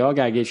because y'all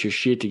got to get your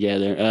shit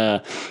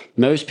together.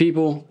 Most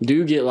people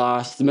do get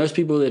lost. Most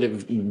people that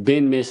have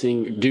been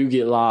missing do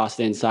get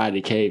lost inside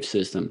the cave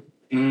system.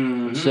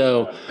 Mm-hmm.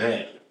 So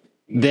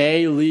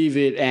they leave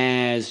it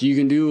as you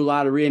can do a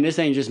lot of and this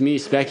ain't just me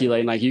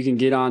speculating. Like, you can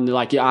get on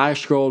I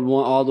scrolled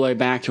all the way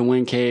back to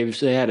Wind Caves.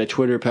 They had a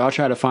Twitter page. I'll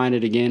try to find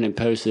it again and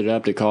post it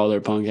up to call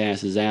their punk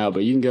asses out.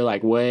 But you can go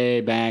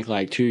way back,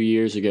 2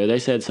 years ago. They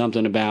said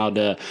something about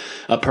a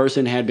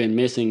person had been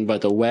missing, but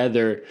the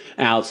weather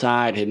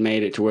outside had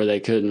made it to where they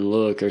couldn't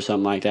look or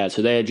something like that.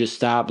 So they had just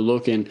stopped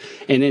looking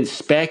and then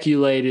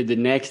speculated the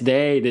next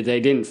day that they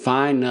didn't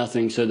find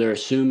nothing. So they're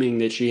assuming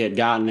that she had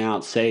gotten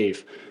out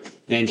safe.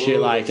 And shit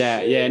like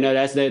that. Yeah, no,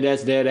 that's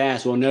dead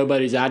ass. Well,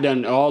 I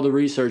done all the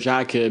research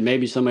I could.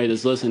 Maybe somebody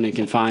that's listening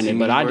can find it,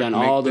 but I done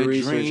all the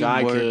research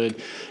I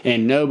could,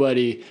 and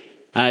nobody,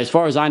 as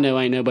far as I know,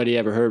 ain't nobody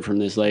ever heard from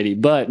this lady.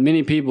 But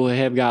many people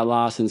have got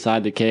lost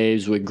inside the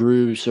caves with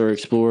groups or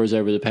explorers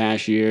over the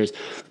past years.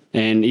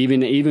 And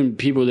even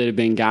people that have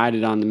been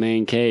guided on the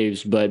main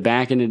caves. But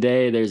back in the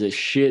day, there's a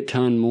shit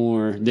ton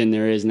more than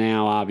there is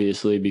now,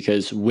 obviously,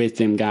 because with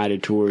them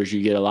guided tours,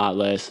 you get a lot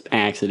less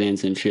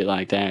accidents and shit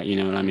like that. You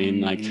know what I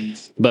mean?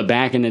 But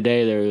back in the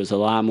day, there was a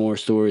lot more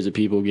stories of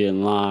people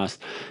getting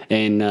lost.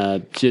 And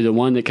to the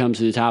one that comes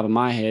to the top of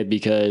my head,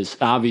 because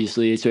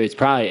obviously it's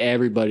probably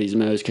everybody's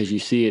most, because you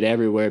see it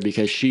everywhere,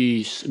 because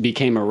she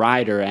became a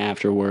writer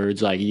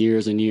afterwards. Like,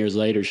 years and years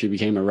later, she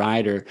became a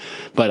writer.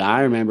 But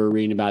I remember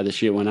reading about the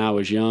shit when I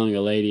was young,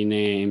 a lady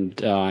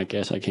named, I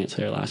guess I can't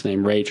say her last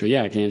name, Rachel.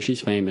 Yeah, I can. She's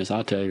famous.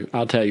 I'll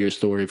tell you a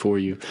story for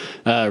you.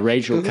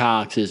 Rachel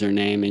Cox is her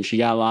name, and she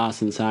got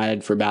lost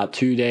inside for about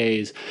 2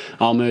 days,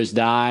 almost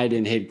died,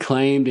 and had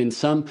claimed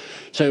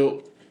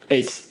so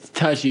it's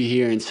touchy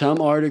here. In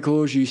some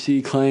articles, you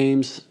see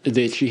claims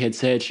that she had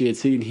said she had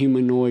seen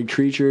humanoid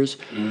creatures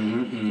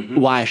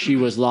while she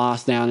was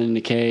lost down in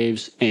the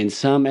caves. And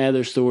some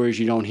other stories,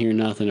 you don't hear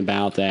nothing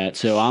about that.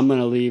 So I'm going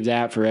to leave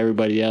that for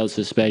everybody else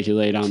to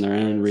speculate on their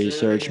own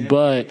research.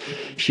 But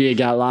she had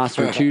got lost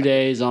for 2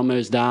 days,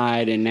 almost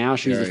died, and now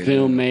she's a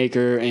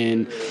filmmaker.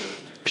 And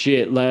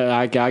shit,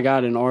 I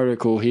got an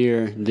article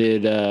here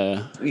that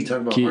Are you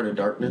talking about Heart of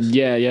Darkness?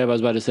 Yeah, I was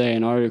about to say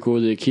an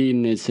article that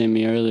Keaton had sent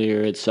me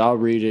earlier. I'll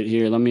read it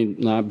here.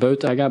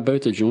 I got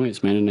both the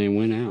joints, man, and they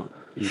went out.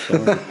 I'm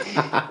sorry.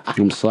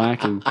 I'm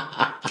slacking.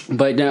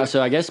 But no,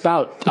 so I guess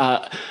about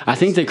I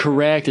think the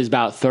correct is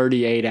about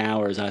 38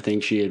 hours. I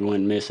think she had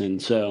went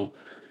missing. So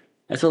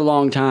that's a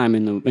long time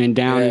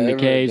down in the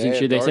caves and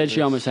shit. They said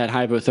she almost had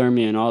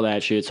hypothermia and all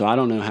that shit. So I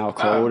don't know how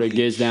cold it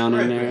gets down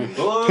in there.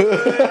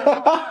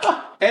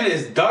 And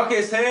it's dark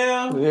as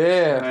hell.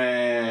 Yeah.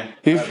 Man.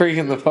 He's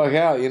freaking the fuck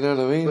out, you know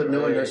what I mean? But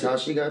no one knows how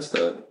she got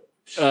stuck.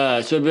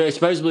 So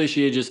supposedly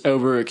she had just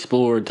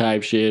overexplored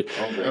type shit.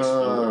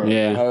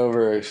 Yeah.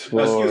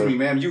 Overexplored. Excuse me,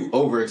 ma'am. You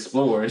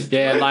overexplored.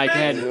 Yeah, like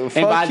had, and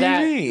Fuck by you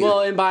that, mean?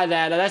 well, and by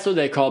that, that's what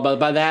they call it. But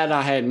by that,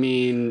 I had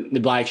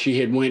mean like she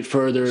had went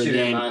further She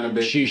didn't mind a than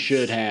bit. she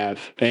should have,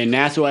 and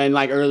that's why. And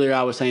like earlier,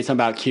 I was saying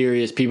something about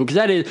curious people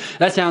because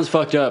that sounds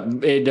fucked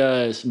up. It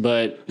does,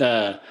 but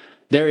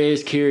there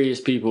is curious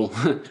people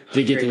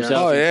to get themselves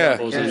Oh, in yeah,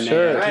 troubles. for and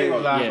sure. I ain't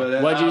gonna lie, yeah.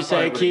 but What'd you I say,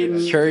 probably would've Keaton?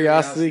 did-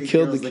 Curiosity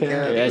killed the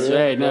cat. That's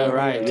right. No,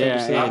 right. Yeah.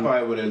 I and-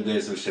 probably would have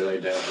did some shit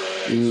like that, bro.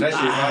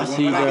 Especially if I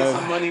see, when I bro. get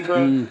some money,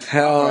 bro.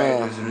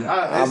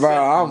 Hell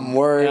bro, I'm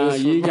worried.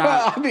 you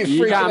got I'll be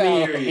you got freaking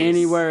me out.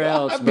 anywhere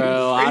else,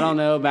 bro. I don't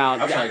know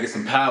about. I'm trying to get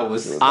some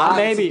powers.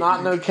 Maybe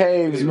Not no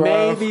caves, bro.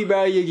 maybe,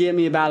 bro. You get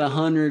me about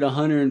 100,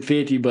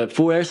 150, but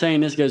they're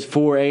saying this goes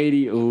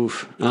 480.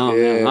 Oof. I don't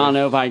know. I don't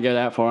know if I can go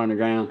that far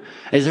underground.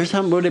 Is there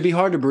something? Would it be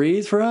hard to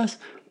breathe for us?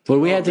 Would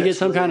we have to get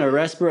some kind of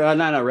respirator?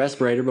 Not a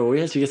respirator, but we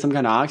have to get some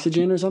kind of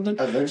oxygen or something.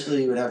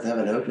 Eventually, you would have to have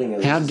an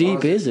opening. How As deep long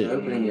as is there's it? an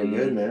opening, you're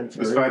good, man. For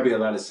There's real. probably be a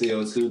lot of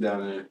CO2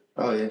 down there.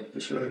 Oh yeah, for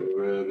sure.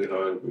 Really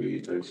hard to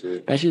breathe and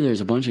shit. Actually,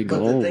 there's a bunch of But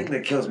the gold. thing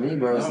that kills me,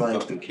 bro, is I'm like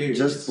fucking curious.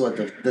 just what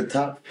the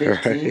top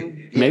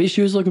 15. Maybe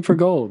she was looking for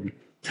gold.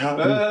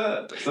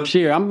 Top,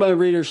 Here, I'm going to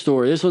read her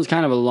story. This one's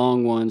kind of a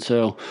long one,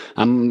 so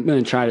I'm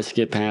going to try to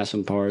skip past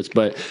some parts.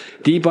 But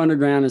deep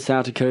underground in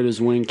South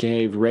Dakota's Wind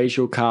Cave,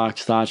 Rachel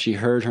Cox thought she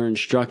heard her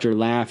instructor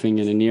laughing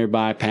in a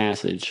nearby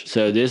passage.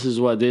 So this is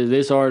what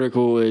this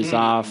article is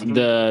off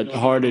the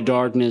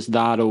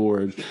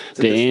heartofdarkness.org,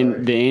 the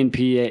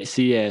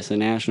NPCS, the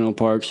National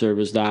Park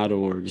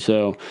Service.org.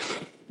 So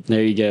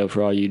there you go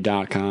for all you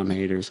 .com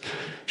haters.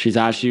 She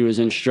thought she was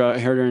heard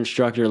her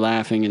instructor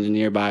laughing in the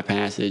nearby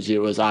passage. It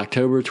was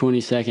October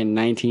 22nd,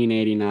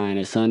 1989,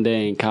 a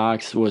Sunday, and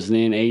Cox was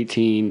then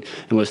 18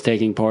 and was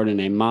taking part in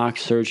a mock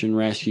search and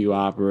rescue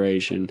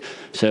operation.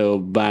 So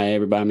by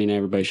everybody, I mean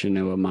everybody should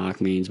know what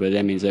mock means, but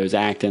that means they was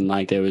acting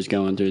like they was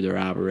going through their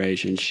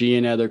operation. She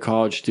and other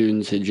college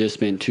students had just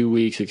spent 2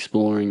 weeks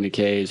exploring the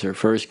caves. Her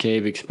first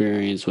cave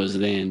experience was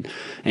then,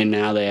 and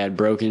now they had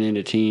broken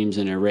into teams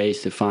in a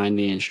race to find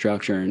the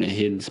instructor in a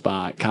hidden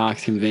spot.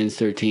 Cox convinced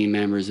her team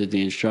members that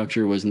the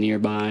instructor was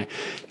nearby,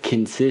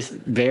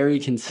 very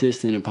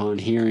consistent upon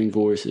hearing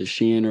voices.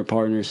 She and her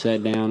partner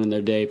sat down in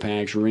their day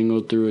packs,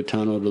 wrinkled through a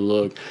tunnel to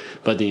look,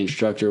 but the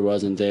instructor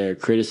wasn't there.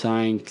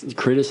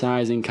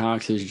 Criticizing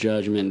Cox's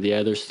judgment, the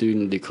other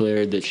student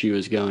declared that she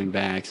was going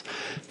back.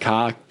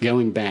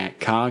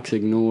 Cox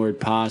ignored,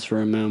 paused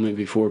for a moment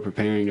before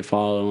preparing to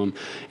follow him,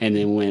 and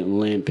then went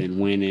limp and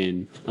went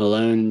in.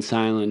 Alone in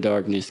silent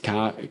darkness,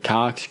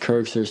 Cox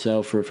cursed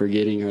herself for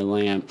forgetting her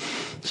lamp.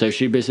 So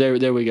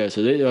there we go.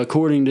 So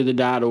according to the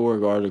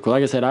 .org article,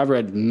 like I said, I've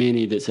read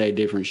many that say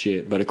different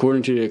shit, but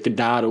according to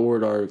the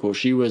 .org article,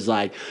 she was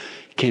like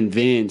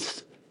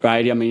convinced,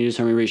 right? I mean, you just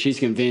heard me read. She's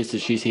convinced that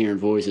she's hearing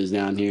voices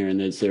down here and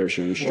that there's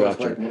her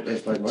instructor. Well,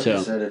 if like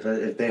Marcus said,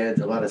 if they had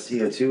a lot of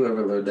CO2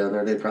 overload down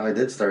there, they probably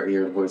did start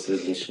hearing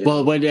voices and shit.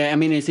 Well, but I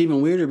mean, it's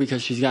even weirder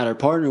because she's got her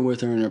partner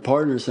with her, and her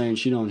partner's saying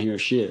she don't hear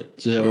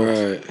shit.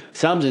 So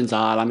something's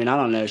odd. I mean, I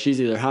don't know.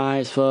 She's either high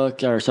as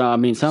fuck or so. I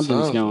mean,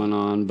 something's going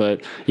on.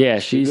 But yeah,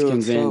 she's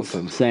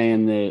convinced,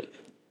 saying that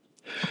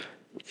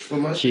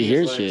Well, she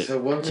hears shit. So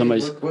what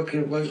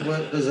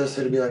possessed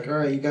her to be like, all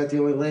right, you got the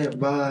only lamp,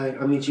 bye.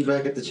 I'll meet you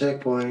back at the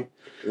checkpoint.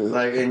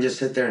 Like, and just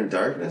sit there in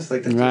darkness?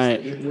 Like, that's Right.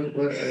 I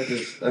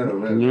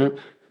don't know. Yep.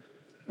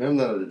 I'm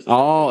not.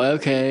 Oh,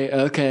 okay.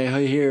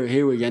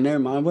 Here we go. Never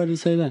mind. What did it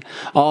say that?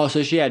 Oh,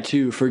 so she had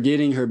two.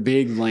 Forgetting her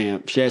big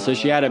lamp. She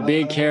had a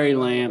big carry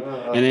lamp,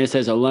 and then it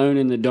says, alone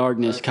in the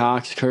darkness,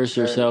 Cox cursed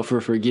herself for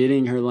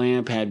forgetting her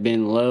lamp had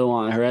been low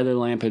on her other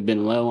lamp had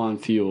been low on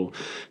fuel.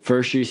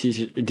 First,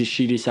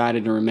 she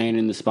decided to remain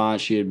in the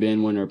spot she had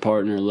been when her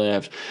partner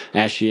left,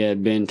 as she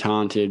had been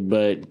taunted.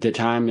 But the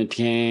time it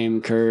came,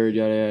 occurred,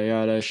 yada yada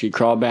yada. She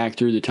crawled back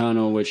through the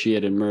tunnel which she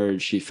had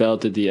emerged. She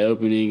felt at the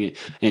opening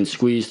and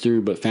squeezed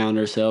through, but found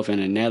herself in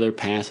another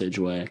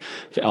passageway,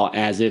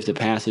 as if the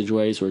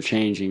passageways were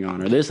changing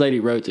on her. This lady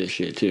wrote this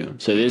shit too.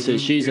 So this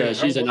is she's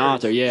an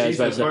author. Yeah,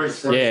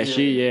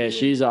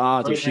 she's an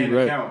author. She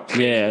wrote.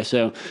 Yeah.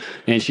 So,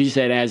 and she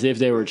said as if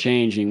they were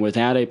changing.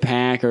 Without a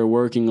pack or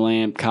working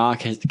lamp,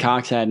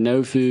 Cox had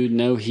no food,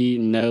 no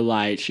heat, and no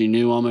light. She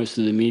knew almost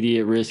the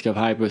immediate risk of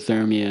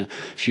hypothermia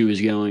she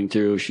was going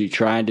through. She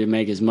tried to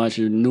make as much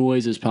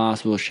noise as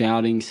possible,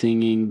 shouting,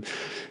 singing,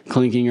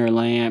 clinking her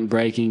lamp,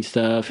 breaking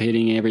stuff,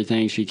 hitting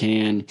everything she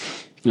can.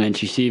 And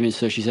she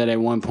said at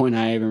one point,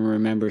 I even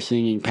remember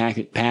singing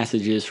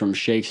passages from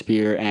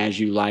Shakespeare, As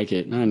You Like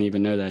It. I didn't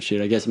even know that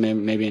shit. I guess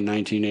maybe in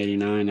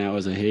 1989 that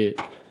was a hit.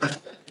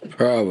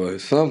 Probably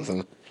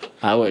something.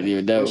 I wouldn't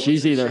even know.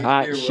 She's either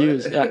high. She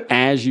was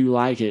As You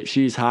Like It.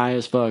 She's high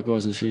as fuck,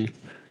 wasn't she?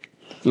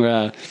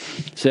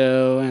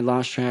 So I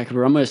lost track of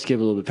her. I'm gonna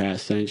skip a little bit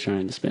past. I ain't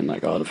trying to spend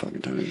like all the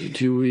fucking time.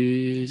 2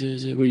 weeks.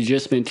 We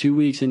just spent 2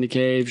 weeks in the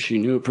cave. She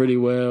knew it pretty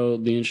well.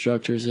 The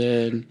instructor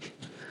said.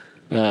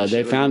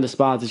 They found the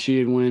spot that she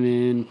had went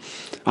in.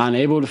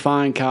 Unable to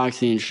find Cox,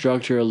 the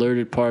instructor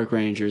alerted park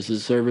rangers. The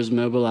servers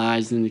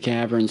mobilized in the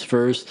caverns,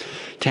 first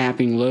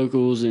tapping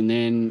locals, and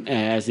then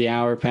as the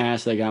hour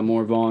passed, they got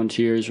more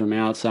volunteers from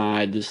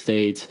outside the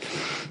states.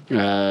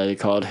 They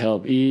called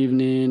Help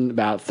Evening.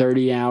 About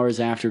 30 hours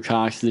after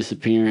Cox's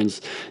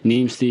disappearance,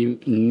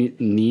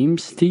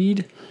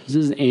 Neemsted, this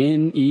is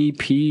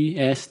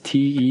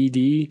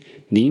Nepsted,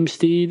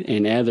 Neemsted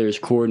and others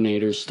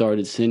coordinators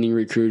started sending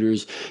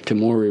recruiters to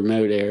more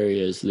remote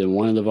areas. Then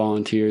one of the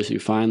volunteers who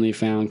finally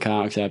found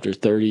Cox after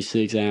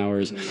 36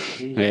 hours,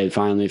 they had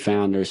finally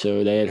found her.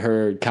 So they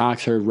had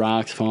Cox heard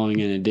rocks falling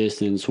in the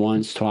distance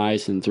once,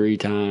 twice, and 3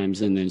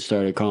 times, and then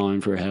started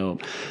calling for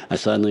help. I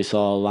suddenly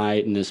saw a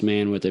light, and this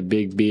man with a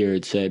big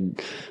beard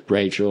said,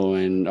 Rachel,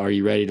 and are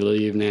you ready to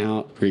leave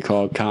now?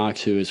 Recalled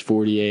Cox, who is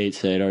 48,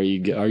 said, are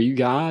you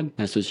God?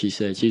 That's what she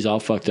said. She's all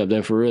fucked up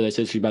there for real. They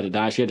said she's about to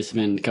die. She had to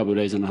spend a couple of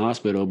days in the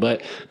hospital.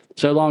 But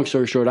so long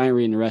story short, I ain't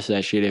reading the rest of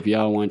that shit. If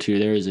y'all want to,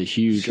 there is a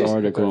huge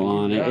article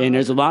on it, and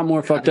there's a lot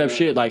more fucked up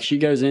shit. Like she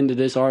goes into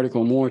this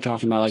article more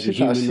talking about like the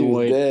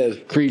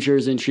humanoid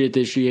creatures and shit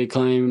that she had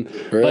claimed,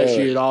 but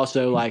she had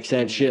also like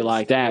said shit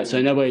like that.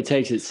 So nobody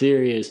takes it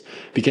serious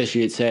because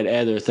she had said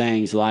other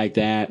things like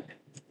that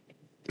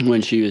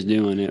when she was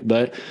doing it.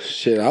 But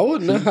shit, I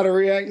wouldn't know how to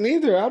react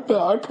neither. I'd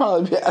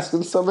probably be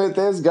asking somebody if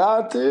there's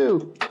God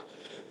too.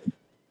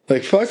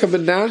 Like, fuck, I've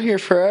been down here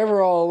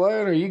forever all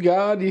alone. Are you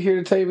God? You here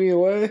to take me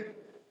away?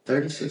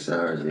 36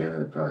 hours,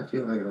 yeah. It probably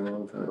feel like a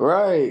long time.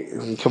 Right.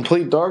 In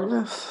complete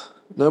darkness.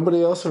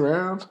 Nobody else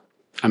around.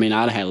 I mean,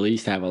 I'd at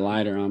least have a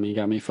lighter on me.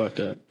 Got me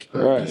fucked up.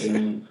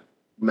 Right.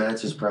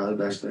 Matches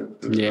probably back then.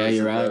 Yeah,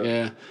 you're right,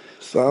 yeah.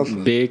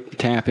 Something. Big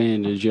tap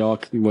in.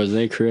 Was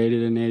they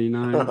created in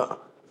 89?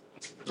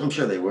 I'm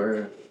sure they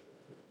were.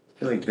 I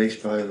feel like Big's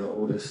probably the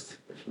oldest,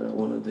 if not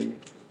one of the...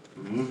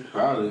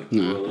 Probably.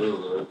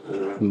 No.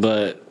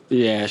 But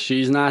yeah,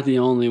 she's not the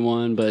only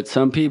one. But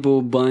some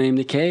people blame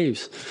the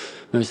caves.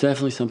 There's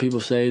definitely some people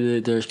say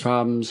that there's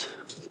problems,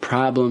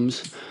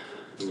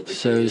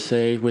 so to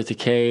say, with the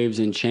caves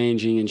and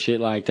changing and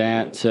shit like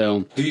that.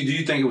 So do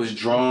you think it was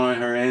drawing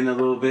her in a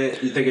little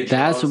bit? You think it?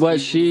 That's what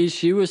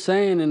she was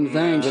saying in the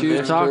thing. She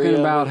was talking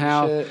about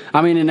how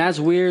I mean, and that's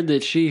weird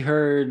that she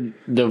heard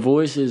the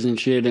voices and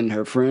shit, and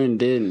her friend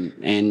didn't.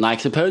 And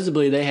like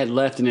supposedly they had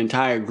left an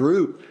entire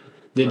group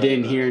that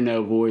didn't hear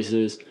no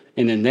voices.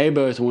 And then they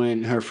both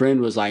went, her friend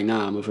was like,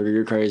 nah, motherfucker,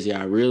 you're crazy.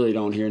 I really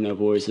don't hear no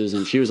voices.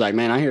 And she was like,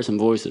 man, I hear some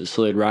voices.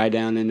 Slid right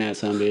down in that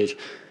sumbitch,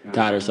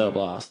 got herself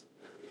lost.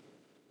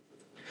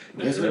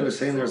 That's what I was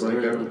saying. There's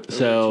like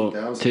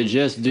so to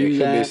just do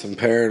that. Could be some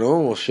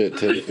paranormal shit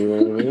too, you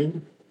know what I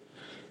mean?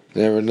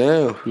 Never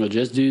know. Well,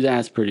 just do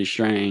that's pretty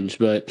strange.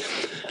 But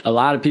a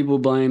lot of people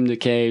blame the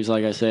caves,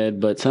 like I said.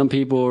 But some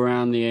people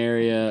around the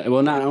area,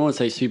 well, not I don't want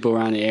to say people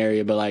around the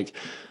area, but like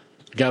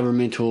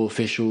governmental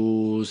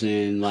officials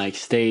and like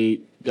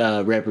state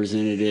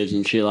representatives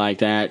and shit like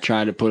that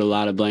try to put a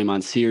lot of blame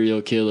on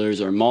serial killers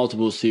or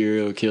multiple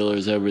serial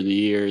killers over the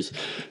years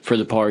for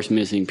the park's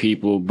missing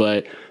people.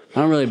 But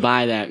I don't really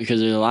buy that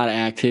because there's a lot of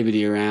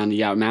activity around. You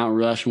got Mount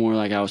Rushmore,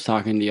 like I was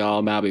talking to y'all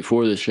about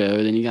before the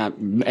show. Then you got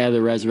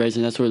other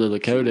reservations. That's where the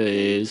Lakota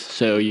is.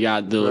 So you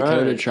got the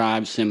Lakota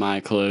tribe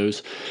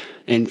semi-close.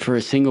 And for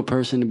a single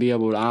person to be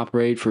able to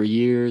operate for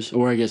years,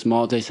 or I guess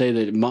they say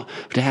that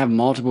to have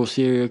multiple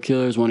serial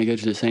killers want to go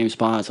to the same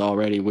spot is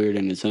already weird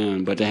in its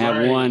own. But to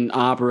have one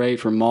operate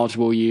for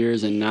multiple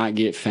years and not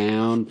get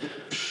found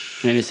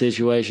in a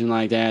situation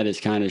like that is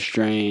kind of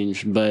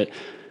strange. But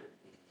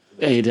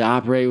hey, to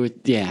operate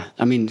with,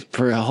 I mean,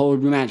 for a whole,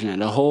 imagine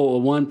that,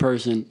 one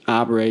person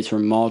operates for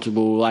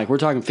multiple, like, we're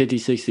talking 50,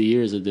 60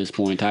 years at this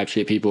point type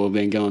shit. People have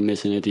been going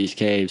missing at these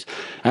caves.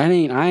 I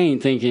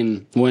ain't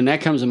thinking, when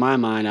that comes to my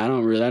mind, that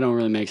don't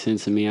really make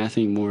sense to me. I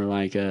think more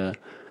like a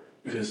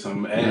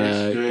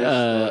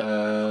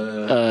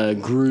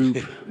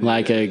group,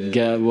 like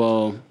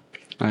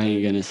I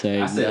ain't gonna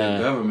say. I said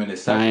the government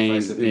is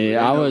sacrificing people.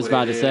 I was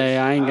about to say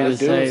I ain't gonna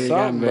say the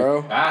government,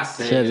 bro. I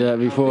said that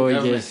before we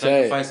get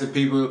sacrificing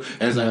people.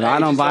 And like, I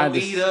don't buy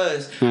this. Eat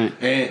us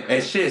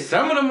and shit.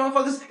 Some of them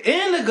motherfuckers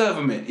in the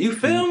government. You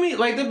feel me?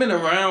 Like they've been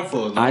around for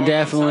a long time. I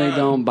definitely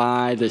don't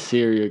buy the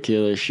serial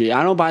killer shit.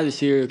 I don't buy the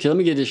serial killer. Let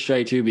me get this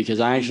straight too, because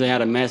I actually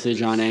had a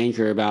message on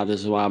Anchor about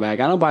this a while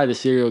back. I don't buy the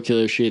serial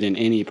killer shit in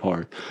any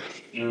park.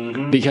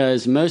 Mm-hmm.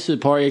 Because most of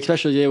the party,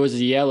 especially there was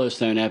a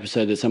Yellowstone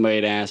episode that somebody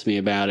had asked me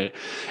about it,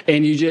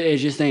 and it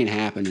just ain't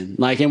happening.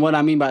 Like, and what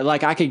I mean by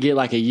like, I could get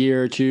like a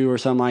year or two or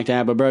something like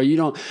that, but bro, I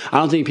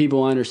don't think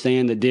people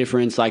understand the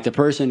difference. Like the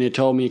person that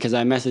told me, because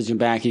I messaged him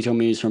back, he told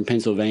me he's from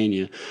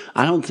Pennsylvania.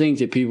 I don't think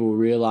that people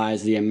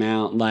realize the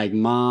amount, like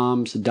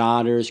moms,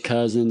 daughters,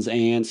 cousins,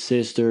 aunts,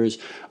 sisters,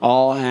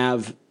 all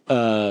have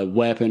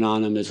weapon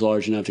on them that's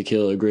large enough to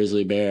kill a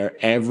grizzly bear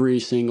every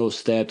single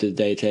step that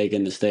they take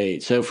in the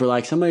state. So for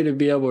like somebody to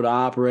be able to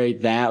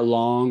operate that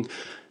long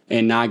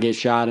and not get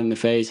shot in the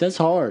face, that's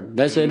hard.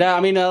 That's it. I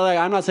mean, like,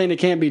 I'm not saying it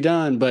can't be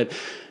done, but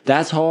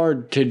that's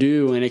hard to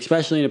do, and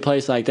especially in a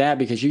place like that,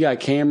 because you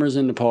got cameras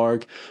in the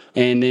park,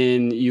 and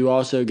then you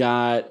also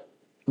got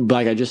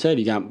like I just said,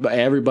 you got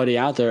everybody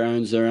out there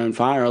owns their own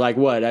fire. Like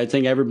what? I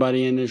think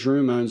everybody in this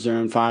room owns their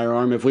own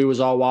firearm. If we was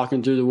all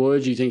walking through the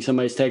woods, you think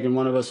somebody's taking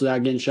one of us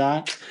without getting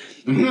shot?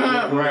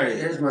 Right.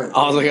 Here's my thing.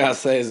 All I gotta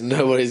say is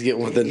nobody's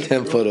getting within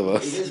 10 foot of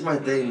us. Here's my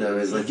thing though,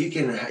 is like you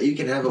can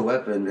have a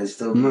weapon and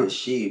still be a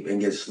sheep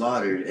and get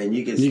slaughtered, and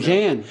you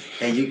can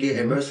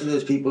and most of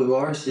those people who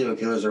are serial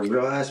killers are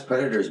real ass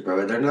predators,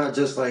 bro. They're not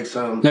just like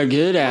some. They're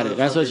good at it.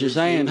 That's what you're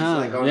saying, huh?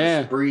 Like on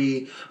a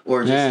spree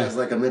or just has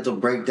like a mental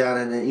breakdown,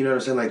 and then, you know what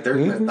I'm saying? Like they're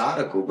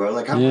methodical, bro.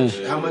 Like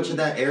how much of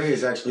that area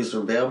is actually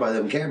surveilled by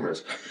them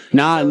cameras?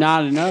 Not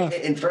enough.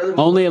 And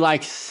furthermore, only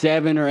like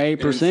 7 or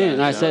 8%.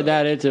 I said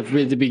that at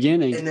the beginning.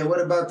 And then what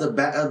about the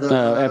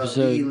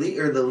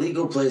episode the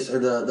legal place or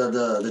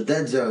the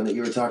dead zone that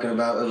you were talking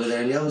about over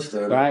there in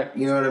Yellowstone? Right.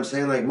 You know what I'm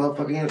saying? Like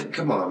motherfucking,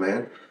 come on,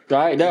 man.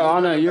 Right.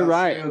 No, you're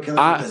right.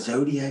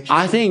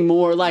 I think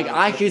more like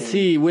I could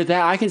see with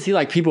that. I can see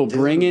like people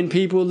bringing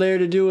people there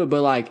to do it,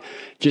 but like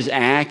just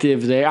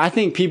active there. I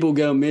think people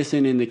go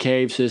missing in the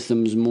cave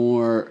systems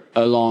more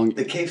along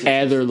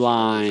other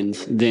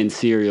lines than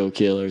serial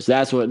killers.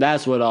 That's what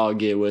I'll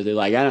get with it.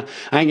 Like I ain't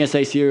gonna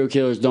say serial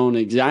killers don't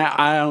exist.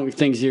 I don't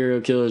think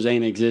serial killers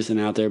ain't existing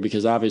out there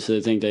because obviously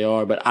I think they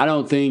are, but I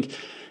don't think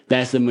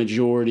that's the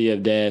majority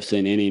of deaths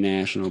in any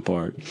national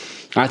park.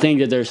 I think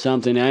that there's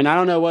something, and I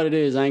don't know what it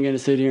is. I ain't going to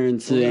sit here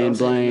and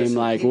blame.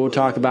 Like, we'll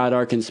talk about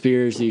our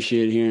conspiracy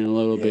shit here in a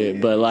little bit.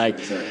 But, like,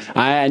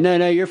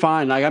 no, you're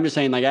fine. Like, I'm just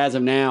saying, like, as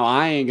of now,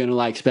 I ain't going to,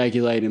 like,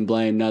 speculate and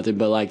blame nothing.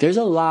 But, like, there's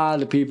a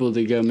lot of people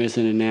that go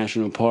missing in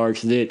national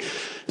parks that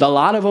a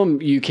lot of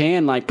them you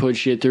can, like, put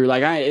shit through.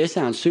 Like, it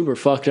sounds super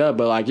fucked up,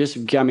 but, like,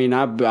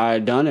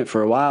 I've done it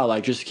for a while.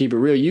 Like, just to keep it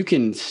real, you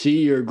can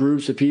see your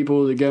groups of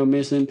people that go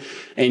missing,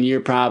 and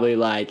you're probably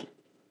like,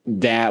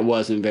 that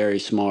wasn't very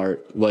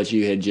smart what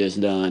you had just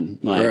done.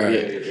 Like,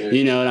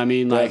 you know what I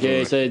mean? Like,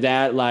 so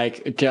that,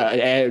 like,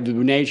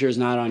 nature is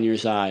not on your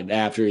side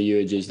after you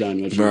had just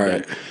done what you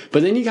did.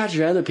 But then you got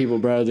your other people,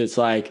 bro, that's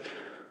like,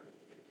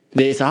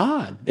 it's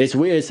odd. It's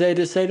weird,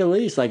 to say the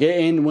least. Like,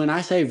 and when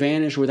I say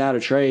vanish without a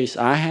trace,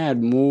 I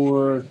had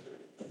more,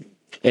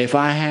 if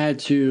I had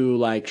to,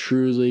 like,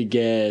 truly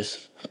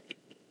guess,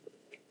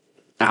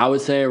 I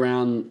would say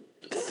around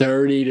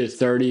 30 to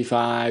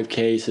 35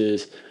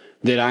 cases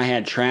that I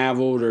had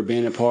traveled or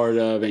been a part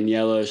of in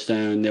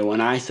Yellowstone that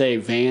when I say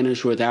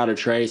vanish without a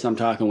trace, I'm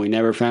talking we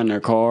never found their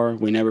car,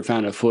 we never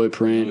found a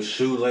footprint,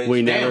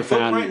 we never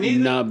found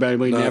anything.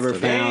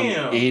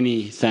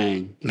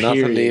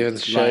 Nothing to even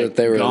show that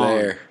they were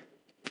there.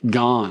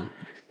 Gone.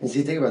 And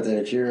see, think about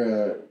that. If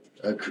you're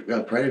a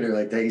predator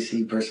like that, you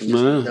see a person.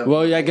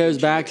 Well, that goes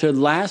back to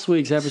last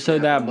week's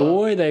episode. That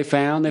boy they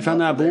found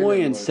that boy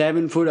in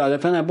 7 foot. They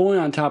found that boy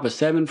on top of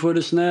 7 foot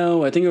of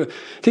snow. I think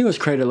it was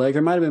Crater Lake.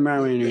 It might have been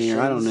Mount Rainier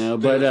here. I don't know,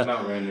 but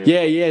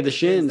the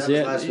Shins.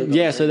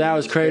 Yeah. So that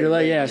was Crater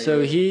Lake. Yeah.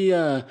 So he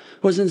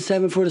was in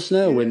 7 foot of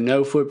snow with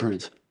no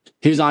footprints.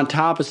 He was on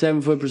top of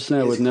 7 foot of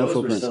snow with no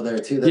footprints. Still there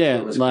too.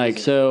 Like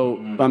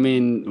so. I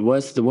mean,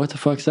 what the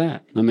fuck's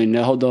that? I mean,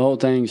 the whole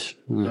thing's.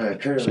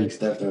 Crater Lake's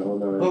definitely a whole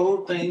nother. The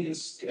whole thing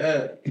is.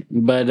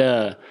 But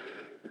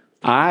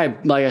I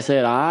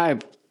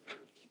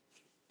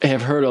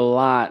have heard a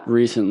lot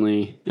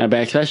recently,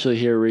 especially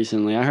here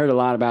recently. I heard a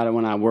lot about it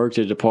when I worked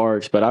at the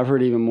parks, but I've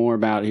heard even more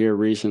about it here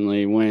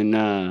recently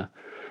when.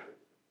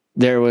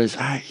 There was,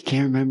 I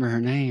can't remember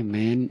her name,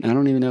 man. I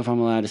don't even know if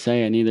I'm allowed to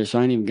say it either, so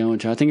I ain't even going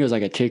to. I think it was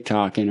like a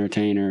TikTok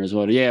entertainer as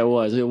well. Yeah, it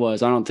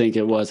was. I don't think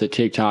it was a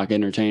TikTok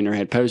entertainer.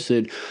 Had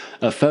posted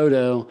a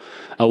photo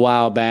a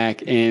while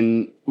back,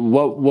 and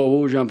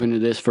we'll jump into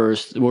this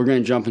first. We're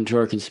going to jump into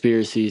our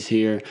conspiracies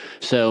here.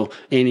 So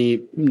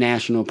any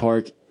national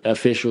park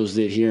officials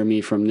that hear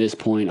me from this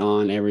point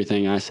on,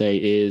 everything I say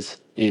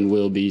is and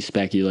will be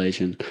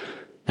speculation.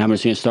 I'm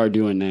just going to start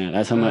doing that.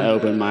 That's how I'm going to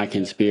open my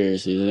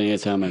conspiracies. I think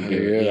that's how I'm going to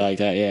do it. Like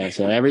that, yeah.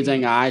 So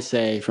everything I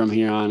say from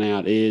here on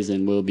out is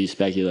and will be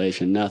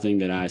speculation. Nothing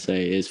that I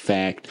say is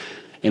fact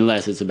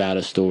unless it's about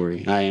a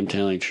story. I am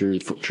telling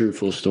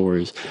truthful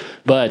stories.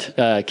 But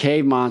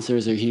cave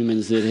monsters are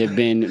humans that have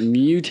been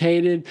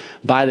mutated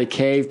by the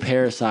cave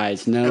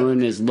parasites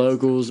known since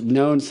locals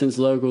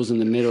in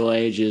the Middle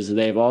Ages.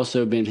 They've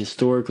also been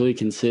historically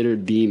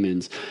considered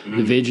demons.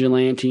 The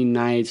vigilante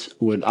knights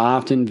would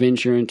often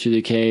venture into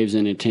the caves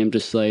and attempt to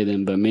slay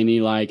them, but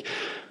many like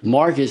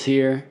Marcus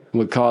here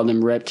would call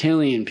them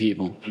reptilian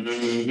people.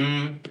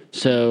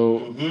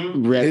 So,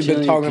 reptilian He's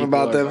been talking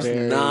about them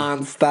very...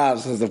 non-stop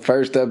since the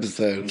first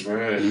episode.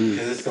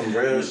 Because it's some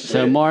real shit.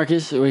 So,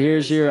 Marcus, well,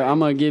 I'm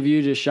going to give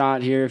you the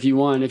shot here if you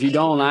want. If you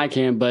don't, I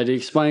can. But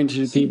explain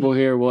to the people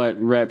here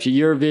what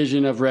your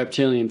vision of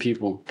reptilian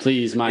people.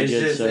 Please, my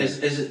good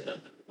sir.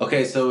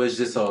 Okay, so it's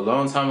just a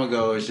long time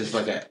ago. It's just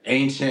like an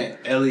ancient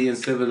alien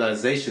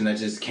civilization that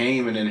just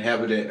came and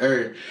inhabited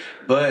Earth.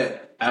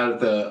 But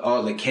out of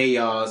all the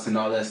chaos and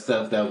all that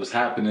stuff that was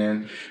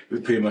happening, we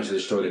pretty much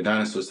destroyed the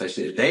dinosaurs type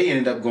shit. They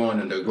ended up going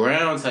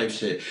underground type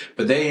shit,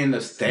 but they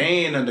ended up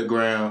staying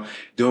underground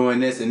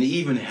doing this and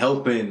even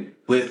helping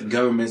with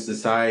government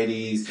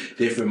societies,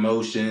 different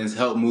motions,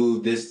 help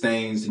move these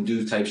things and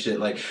do type shit.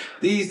 Like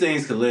these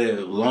things could live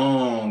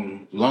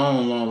long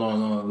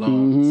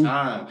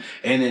time.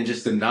 And then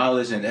just the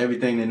knowledge and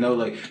everything to know,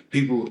 like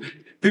people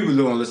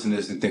don't listen to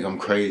this and think I'm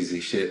crazy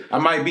shit. I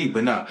might be,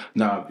 but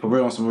nah, for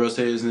real, on some real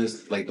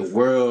seriousness, like the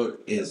world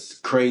is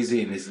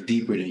crazy and it's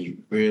deeper than you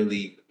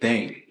really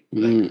think.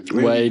 Like,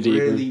 way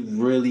deeper.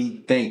 Really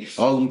think.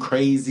 All them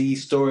crazy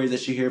stories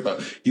that you hear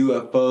about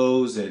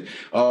UFOs and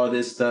all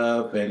this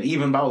stuff, and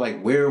even about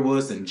like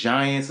werewolves and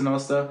giants and all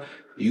stuff.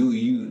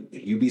 You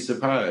be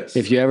surprised.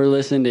 If you ever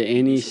listen to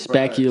any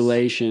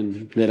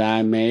speculation that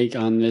I make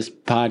on this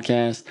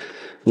podcast,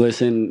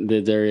 listen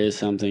that there is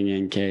something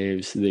in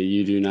caves that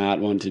you do not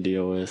want to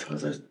deal with.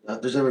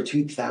 There's over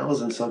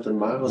 2,000 something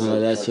miles.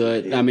 That's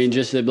what I mean.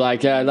 Just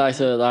like there is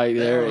a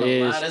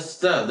lot of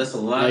stuff. That's a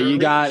lot. You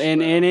got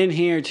and in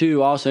here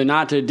too. Also,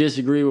 not to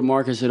disagree with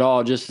Marcus at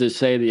all, just to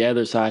say the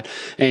other side.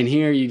 And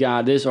here you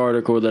got this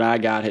article that I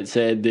got had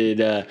said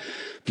that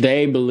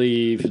they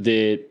believe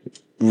that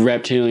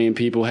reptilian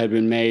people had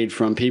been made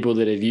from people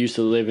that had used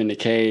to live in the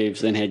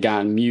caves and had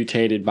gotten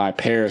mutated by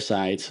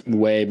parasites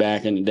way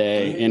back in the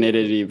day, and it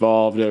had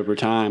evolved over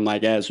time,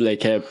 like as they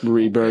kept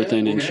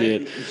rebirthing and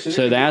shit.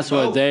 So that's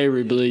what they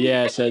believe.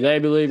 Yeah, so they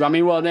believe. I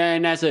mean, well,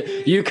 then that's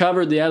it. You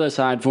covered the other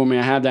side for me.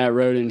 I have that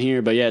wrote in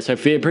here, but yeah. So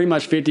pretty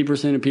much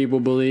 50% of people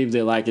believe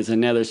that like it's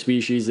another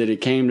species that it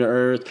came to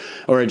Earth,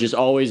 or it just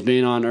always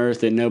been on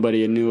Earth that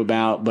nobody knew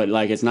about, but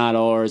like it's not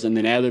ours. And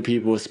then other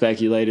people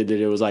speculated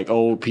that it was like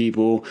old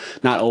people.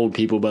 Not old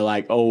people, but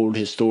like old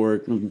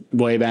historic,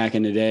 way back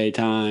in the day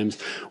times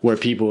where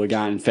people had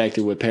gotten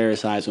infected with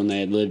parasites when they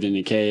had lived in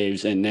the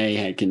caves, and they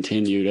had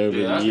continued over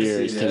the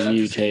years to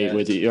mutate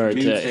with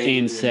to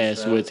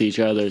incest with each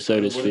other, so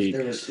to speak.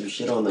 There was some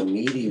shit on the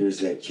meteors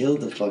that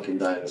killed the fucking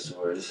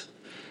dinosaurs.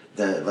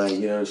 That, like,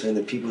 you know what I'm saying?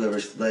 The people that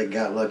were like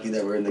got lucky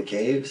that were in the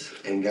caves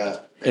and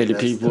got. And the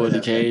people in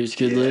the caves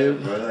could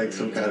live. Bro, like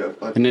some kind of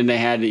fucking. And then they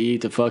had to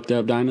eat the fucked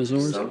up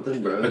dinosaurs.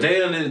 Something, bro. But they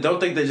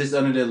don't think they're just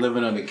under there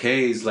living on the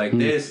caves. Like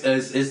this,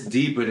 it's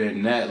deeper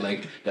than that.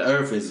 Like the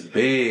Earth is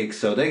big,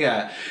 so they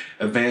got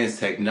advanced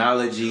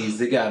technologies.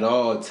 They got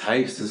all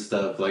types of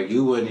stuff like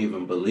you wouldn't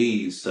even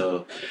believe.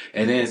 So,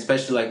 and then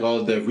especially like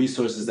all the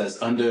resources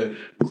that's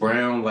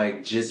underground,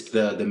 like just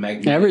the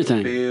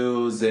magnetic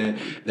fields and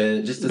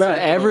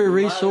every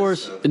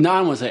resource. No, I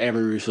don't want to say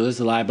every resource.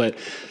 That's a lie, but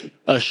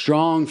a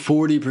strong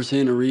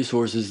 40% of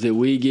resources that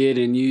we get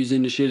and use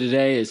in the shit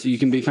today is you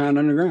can be found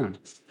underground.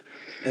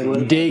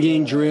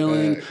 Digging,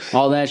 drilling,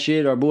 all that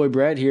shit. Our boy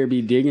Brett here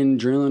be digging,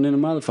 drilling in a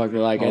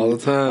motherfucker. Like all the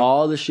time.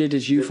 All the shit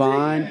that you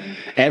find,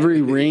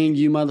 every ring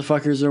you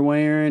motherfuckers are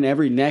wearing,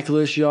 every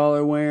necklace y'all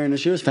are wearing, the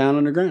shit was found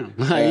underground.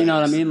 Like, you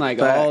know what I mean?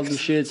 Like all the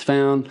shit's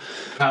found.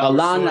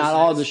 Not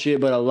all the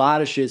shit, but a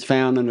lot of shit's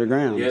found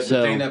underground. Yeah,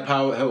 the thing that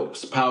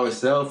helps power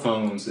cell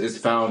phones is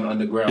found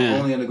underground. Yeah.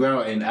 Only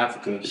underground in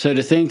Africa. So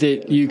to think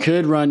that you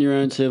could run your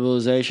own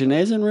civilization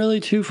isn't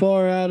really too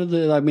far out of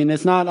the. I mean,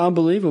 it's not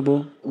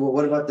unbelievable. Well,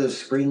 what about those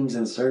screens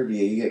in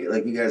Serbia?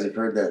 You guys have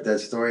heard that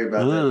story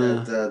about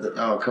that.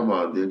 Oh, come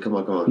on, dude, come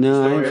on.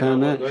 No, I ain't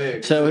found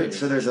that. So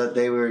there's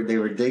they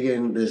were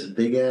digging this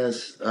big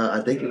ass.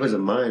 I think it was a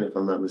mine, if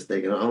I'm not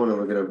mistaken. I want to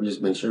look it up and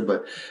just make sure,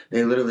 but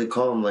they literally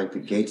call them like the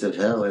gates of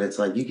hell, and it's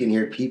like you can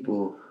hear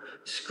people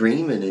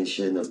screaming and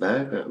shit in the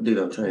background. Dude,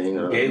 I'm telling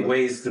you.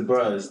 Gateways to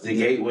bros. The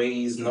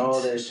gateways and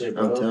all that shit,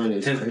 bro. I'm telling you,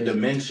 it's 10th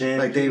dimension.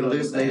 Like they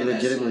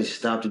legitimately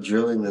stopped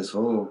drilling this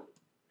hole.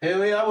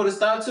 Hell yeah, I would have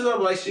stopped too.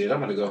 I'm like, shit, I'm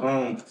gonna go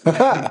home.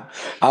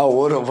 I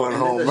would have went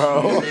home,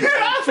 bro.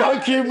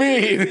 Fuck you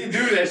mean?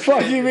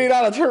 Fuck you mean?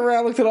 I'd have turned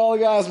around, looked at all the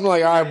guys, and be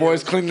like, all right,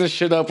 boys, clean this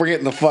shit up. We're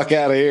getting the fuck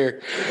out of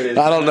here.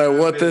 I don't know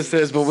what this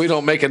is, but we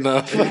don't make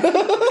enough.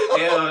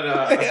 Hell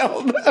no.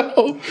 Hell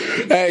no.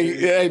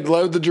 Hey,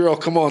 load the drill.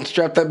 Come on,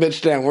 strap that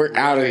bitch down. We're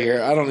out of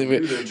here. I don't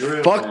even.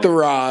 Fuck the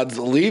rods.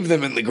 Leave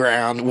them in the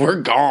ground.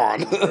 We're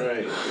gone.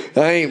 Right.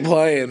 I ain't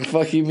playing.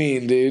 Fuck you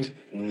mean, dude.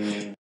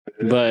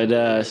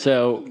 But,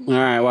 so, all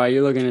right, while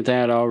you're looking at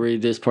that, I'll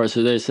read this part.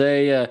 So they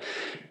say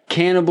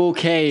Cannibal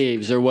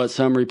Caves are what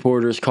some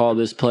reporters call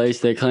this place.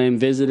 They claim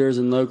visitors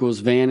and locals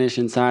vanish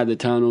inside the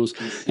tunnels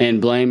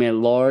and blame a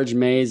large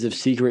maze of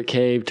secret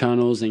cave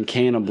tunnels and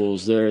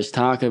cannibals. There is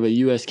talk of a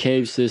U.S.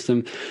 cave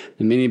system,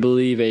 and many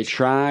believe a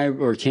tribe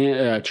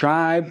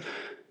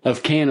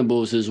of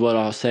cannibals is what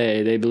I'll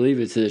say. They believe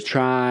it's a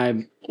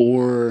tribe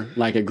or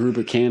like a group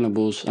of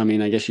cannibals. I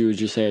mean, I guess you would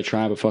just say a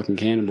tribe of fucking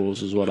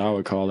cannibals is what I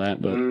would call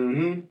that, but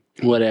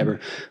whatever.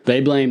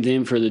 They blame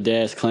them for the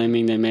deaths,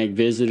 claiming they make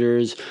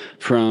visitors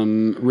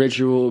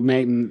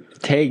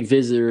take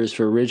visitors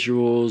for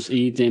rituals,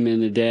 eat them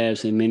in the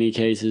depths. In many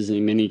cases,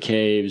 in many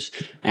caves,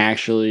 I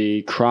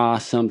actually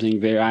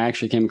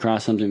came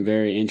across something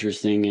very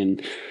interesting,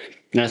 and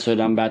That's what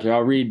I'm about to.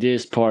 I'll read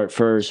this part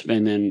first,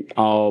 and then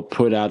I'll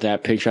put out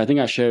that picture. I think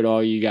I showed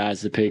all you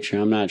guys the picture.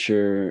 I'm not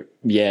sure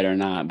yet or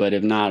not, but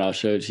if not, I'll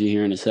show it to you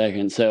here in a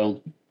second.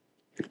 So,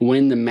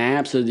 when the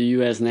maps of the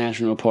U.S.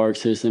 National Park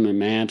System and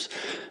maps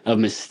of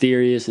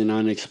mysterious and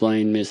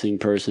unexplained missing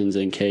persons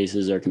and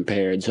cases are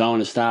compared. So I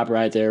want to stop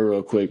right there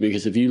real quick,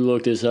 because if you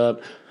look this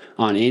up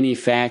on any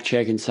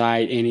fact-checking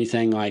site,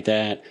 anything like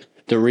that,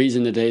 the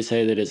reason that they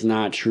say that it's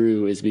not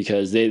true is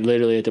because they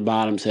literally at the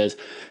bottom says,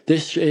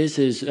 this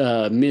is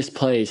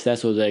misplaced,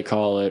 that's what they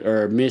call it,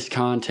 or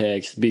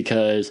miscontext,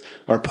 because,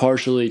 or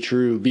partially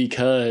true,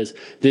 because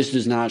this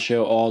does not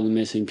show all the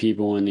missing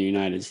people in the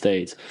United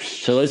States.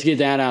 So let's get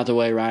that out the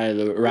way right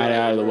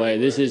out of the way.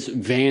 This is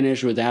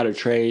vanished without a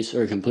trace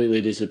or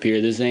completely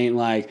disappeared. This ain't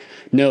like,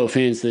 no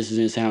offense, this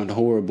doesn't sound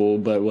horrible,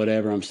 but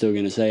whatever, I'm still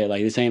going to say it.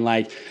 Like, this ain't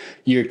like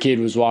your kid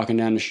was walking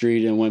down the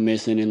street and went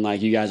missing and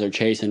like you guys are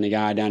chasing the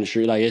guy down the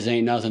street. Like, this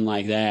ain't nothing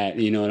like that.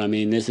 You know what I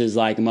mean? This is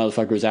like a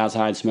motherfucker was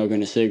outside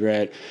smoking a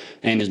cigarette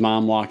and his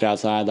mom walked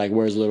outside like,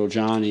 where's little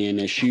Johnny? And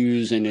his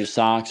shoes and his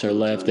socks are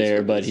left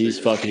there, but he's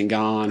fucking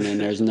gone and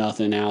there's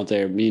nothing out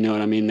there. You know what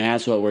I mean?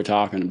 That's what we're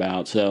talking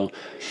about. So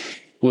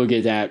we'll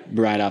get that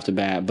right off the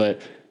bat. But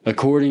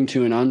according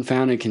to an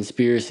unfounded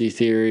conspiracy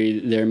theory,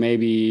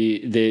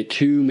 the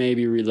two may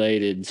be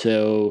related.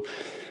 So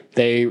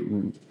they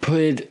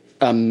put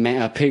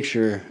a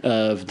picture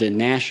of the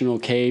national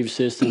cave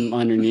system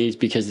underneath,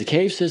 because the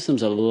cave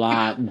system's a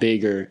lot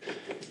bigger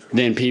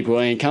than people.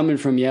 And coming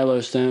from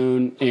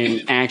Yellowstone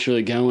and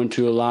actually going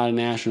to a lot of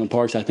national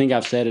parks, I think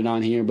I've said it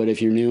on here, but if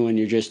you're new and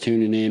you're just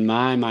tuning in,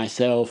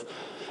 myself,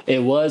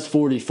 it was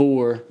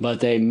 44, but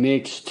they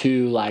mixed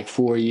two like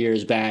 4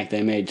 years back.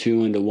 They made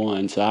two into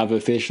one. So I've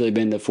officially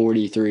been to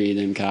 43,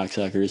 them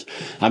cocksuckers.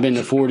 I've been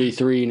to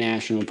 43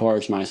 national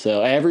parks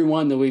myself. Every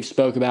one that we've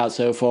spoke about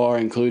so far,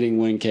 including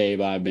Wind Cave,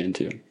 I've been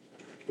to.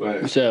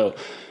 Right. So,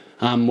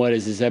 what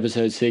is this,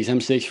 episode 6? I'm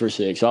 6 for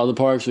 6. All the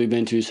parks we've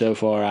been to so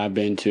far, I've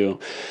been to.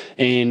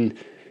 And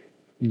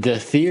the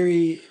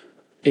theory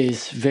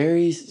is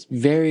very,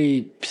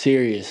 very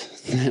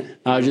serious.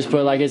 I'll just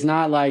put, like, it's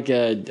not like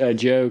a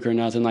joke or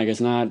nothing. Like,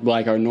 it's not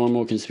like our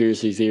normal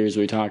conspiracy theories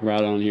we talk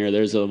about on here.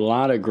 There's a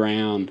lot of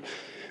ground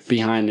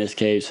behind this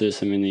cave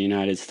system in the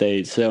United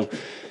States. So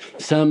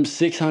some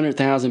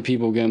 600,000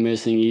 people go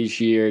missing each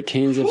year.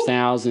 Tens of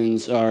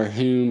thousands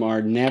whom are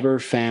never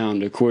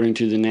found, according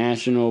to the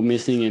National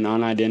Missing and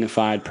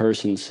Unidentified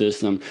Persons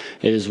System.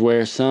 It is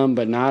where some,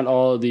 but not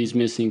all of these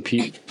missing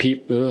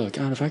people...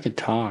 God, if I could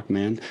talk,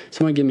 man.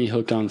 Someone get me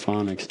hooked on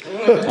phonics.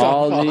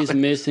 All these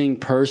missing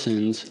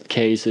persons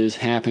cases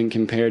happen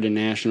compared to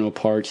national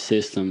park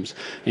systems.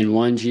 And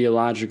one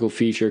geological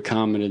feature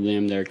common to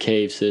them, their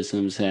cave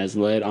systems, has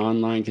led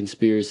online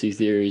conspiracy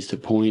theories to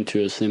point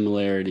to a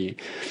similarity.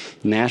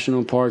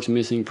 National Park's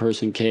missing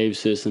person cave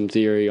system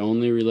theory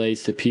only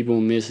relates to people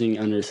missing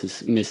under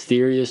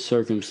mysterious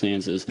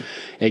circumstances.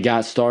 It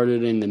got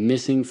started in the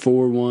Missing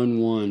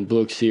 411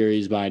 book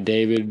series by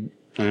David...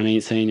 I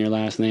ain't saying your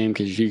last name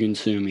because you can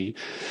sue me.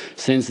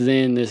 Since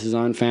then, this is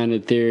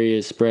unfounded theory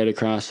has spread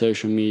across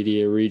social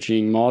media,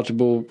 reaching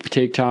multiple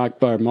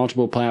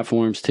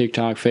platforms,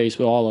 TikTok,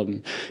 Facebook, all of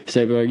them. He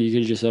said, well, you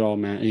could have just said all,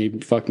 man. He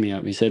fucked me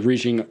up. He said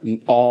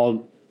reaching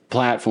all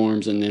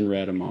platforms and then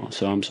read them all.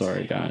 So I'm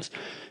sorry, guys.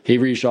 He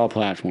reached all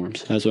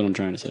platforms. That's what I'm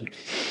trying to say.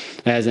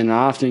 As in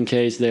often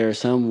case, there are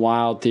some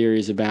wild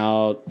theories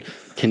about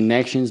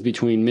connections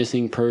between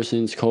missing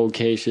persons, cold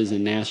cases,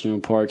 and national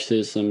park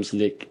systems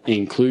that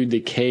include the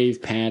cave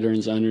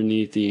patterns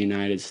underneath the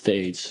United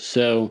States.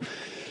 So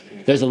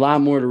there's a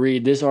lot more to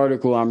read. This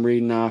article I'm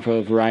reading off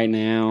of right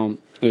now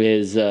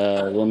is,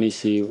 let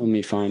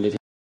me find it.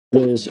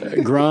 There's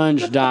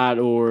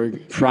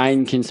grunge.org,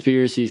 frightened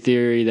conspiracy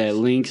theory that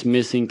links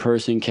missing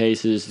person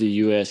cases to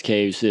U.S.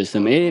 cave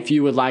system. If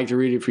you would like to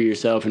read it for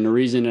yourself, and the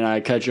reason that I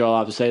cut you all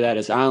off to say that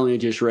is I only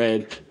just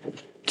read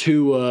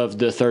 2 of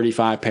the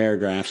 35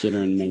 paragraphs that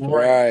are in the book.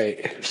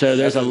 Right. So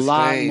there's That's a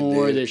lot insane,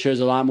 more dude. that shows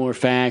a lot more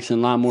facts and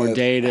a lot more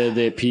data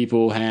that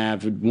people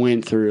have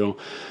went through.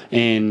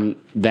 And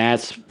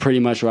that's pretty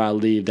much where I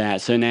leave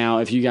that. So now,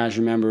 if you guys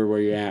remember where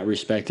you're at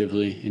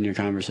respectively in your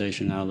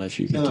conversation, I'll let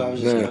you continue. No, I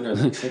was just wondering,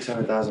 like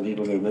 600,000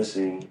 people go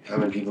missing. How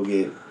many people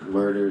get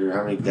murdered, or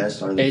how many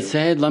deaths are there? It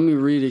said, let me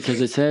read it,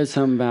 because it said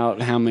something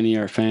about how many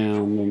are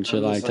found and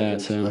shit like that.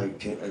 So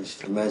I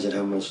just imagine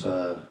how much,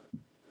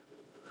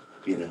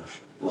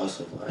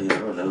 loss of life. I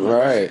don't know.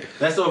 Right.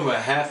 That's over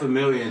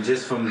 500,000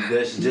 just from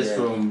this,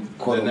 from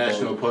Quote, the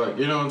national park.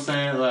 You know what I'm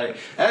saying? Like,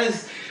 that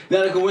is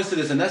not a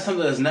coincidence, and that's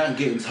something that's not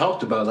getting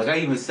talked about. Like, I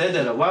even said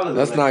that a while ago.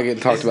 That's not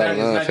getting talked about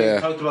enough. It's not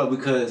getting talked about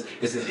because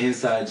it's an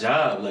inside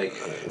job. Like,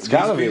 it's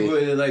gotta be.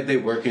 Like, they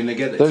working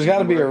together. There's got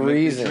to be a Make the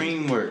reason.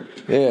 dream work.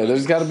 Yeah,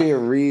 there's got to be a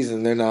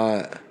reason they're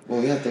not.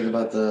 Well, yeah, think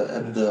about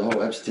the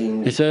whole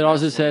Epstein. And so it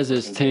also says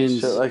there's tens.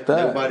 Shit like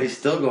that. Nobody's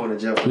still going to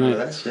jail for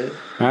that shit.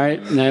 Right?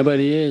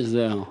 Nobody is,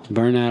 though.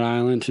 Burn that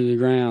island to the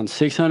ground.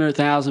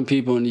 600,000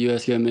 people in the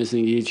U.S. go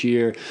missing each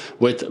year,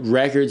 with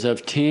records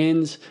of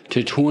tens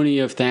to 20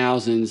 of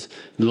thousands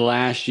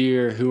last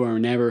year who are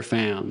never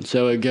found.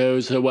 So it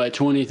goes to,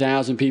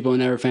 20,000 people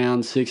never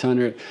found,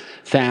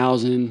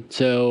 600,000.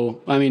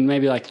 So, I mean,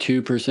 maybe like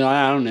 2%.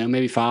 I don't know.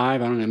 Maybe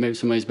 5. I don't know. Maybe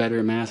somebody's better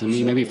at math than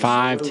me. Maybe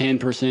 5,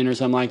 10% or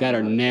something like that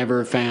are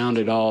never found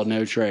at all.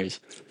 No trace.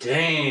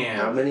 Damn.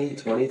 How many?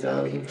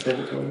 20,000?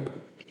 10, 20?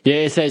 Yeah,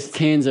 it says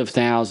tens of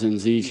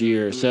thousands each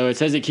year. So it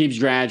says it keeps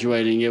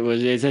graduating.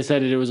 It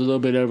said it was a little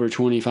bit over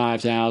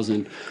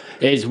 25,000.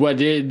 It's what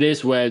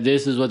this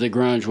is what the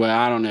grunge web.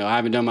 I don't know. I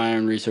haven't done my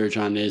own research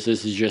on this.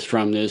 This is just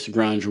from this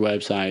grunge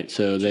website.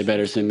 So they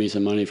better send me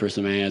some money for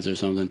some ads or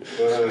something.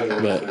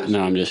 But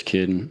no, I'm just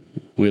kidding.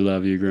 We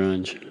love you,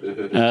 grunge.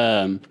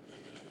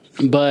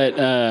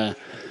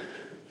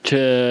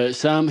 To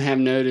some have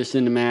noticed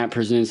in the map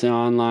presents an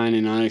online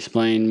and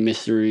unexplained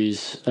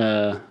mysteries,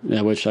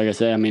 which, like I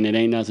said, I mean, it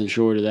ain't nothing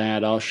short of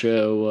that. I'll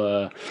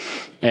show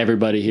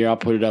everybody here. I'll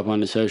put it up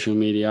on the social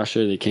media. I'll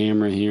show the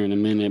camera here in a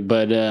minute.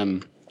 But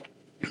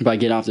if I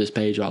get off this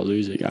page, I'll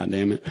lose it,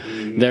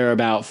 goddammit. There are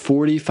about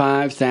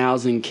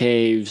 45,000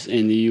 caves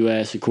in the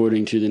U.S.,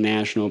 according to the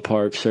National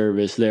Park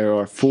Service. There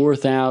are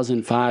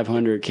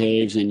 4,500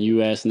 caves in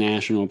U.S.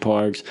 national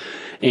parks,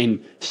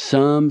 and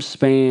some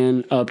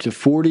span up to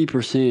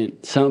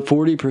 40%, some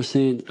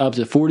 40%, up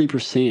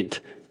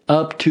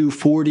to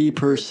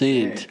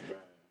 40%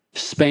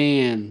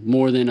 span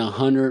more than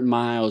 100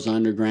 miles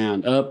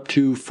underground, up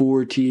to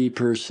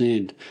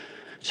 40%.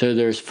 So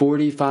there's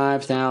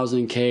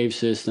 45,000 cave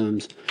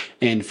systems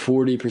and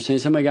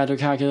 40%. Somebody got their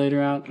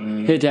calculator out?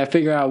 Hit that.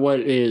 Figure out what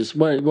is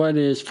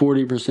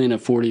 40%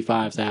 of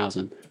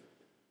 45,000.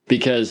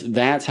 Because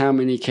that's how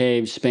many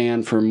caves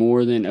span for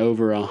more than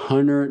over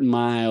 100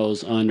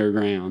 miles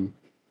underground.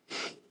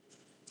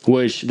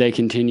 Which they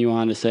continue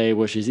on to say,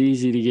 which is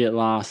easy to get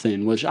lost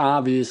in. Which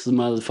obviously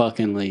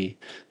motherfuckingly.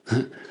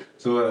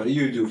 So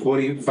you do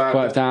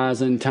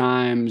 45,000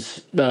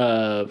 times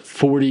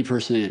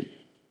 40%.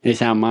 It's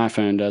how my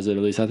phone does it,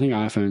 at least. I think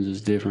iPhones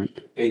is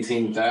different.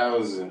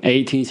 18,000.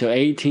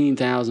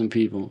 18,000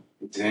 people.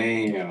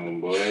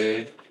 Damn,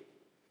 boy.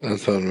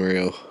 That's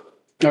unreal.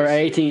 Or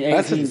 18.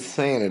 That's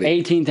insanity.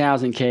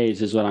 18,000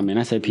 caves is what I mean.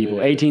 I said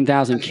people.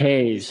 18,000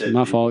 caves.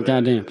 My fault.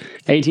 Goddamn.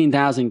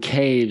 18,000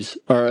 caves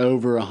are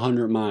over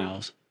 100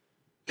 miles.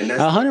 And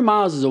 100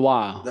 miles is a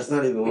while. That's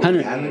not even what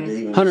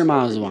 100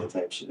 miles is a while.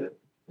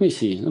 Let me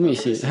see.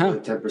 How?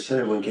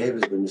 10% of when cave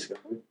has been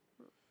discovered.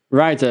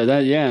 Right, though.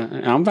 Yeah.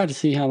 I'm about to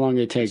see how long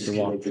it takes to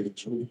walk.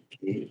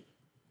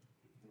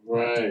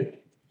 Right.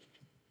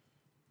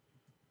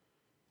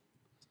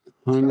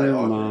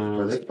 100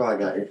 miles. They probably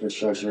got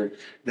infrastructure.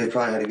 They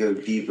probably had to go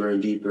deeper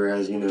and deeper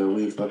as,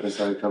 we fucking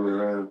started coming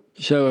around.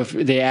 So if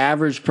the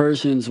average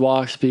person's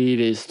walk speed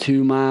is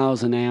 2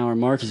 miles an hour,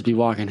 Marcus be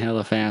walking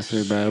hella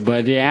faster, bro.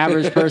 But the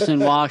average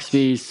person walk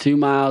speed is 2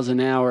 miles an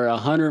hour.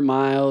 100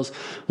 miles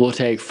will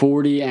take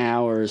 40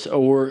 hours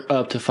or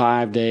up to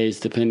 5 days,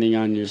 depending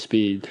on your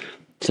speed.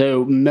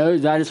 So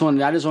I just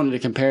wanted to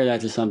compare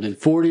that to something.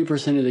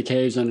 40% of the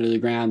caves under the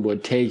ground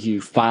would take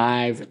you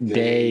 5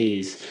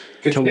 days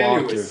to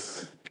walk through.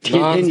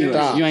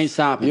 Continuous. You ain't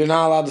stopping. You're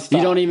not allowed to stop.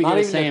 You don't even not get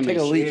a even sandwich. Take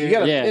a leak. You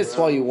gotta piss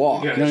while you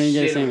walk. You don't even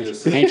get a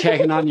sandwich. Ain't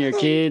checking on your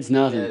kids,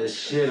 nothing. Yeah,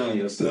 shit on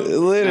yourself.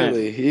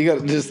 Literally, you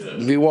gotta just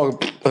be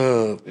walking.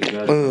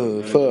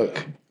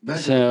 Fuck.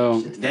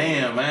 So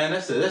damn, man,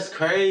 that's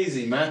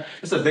crazy, man.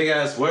 That's a big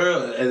ass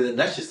world. And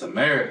that's just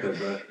America,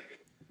 bro.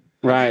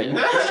 Right.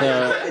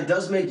 So it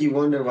does make you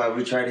wonder why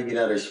we try to get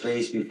out of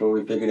space before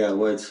we figured out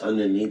what's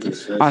underneath the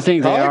space. I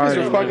think they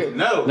already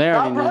know. They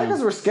already probably know.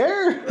 because we're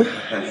scared.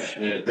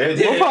 We're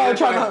probably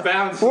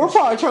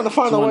trying to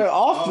find a way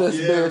off this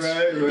bitch.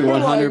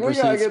 Right.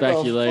 100%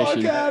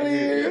 speculation. Fuck out of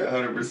here.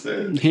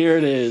 100%. Here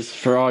it is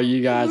for all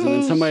you guys, and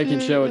then somebody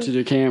can show it to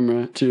the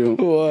camera too.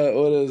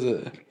 What is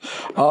it?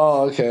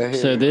 Oh, okay.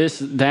 So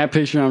that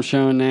picture I'm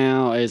showing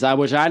now is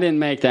which I didn't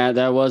make that.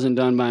 That wasn't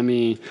done by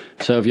me.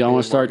 So if y'all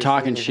want to start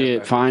talking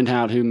shit, find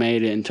out who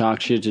made it and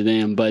talk shit to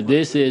them. But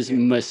this is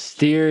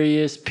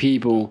mysterious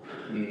people,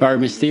 or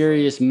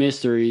mysterious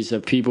mysteries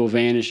of people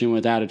vanishing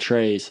without a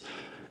trace.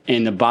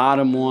 And the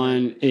bottom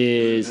one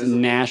is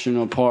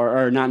national park,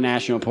 or not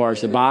national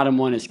parks. The bottom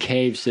one is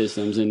cave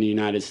systems in the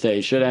United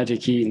States. Should have to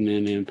Keaton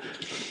and him.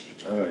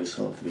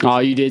 Oh,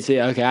 you did see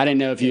it? Okay, I didn't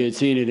know if you had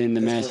seen it in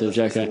the message.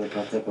 Okay.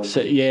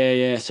 So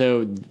yeah.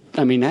 So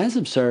I mean, that's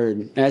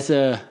absurd. Like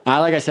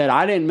I said,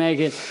 I didn't make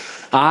it.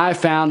 I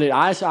found it.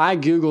 I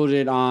Googled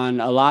it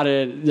on a lot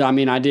of,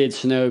 I did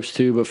Snopes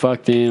too, but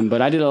fuck them.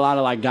 But I did a lot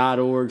of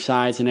 .org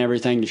sites and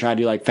everything to try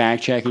to do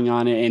fact checking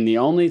on it. And the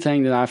only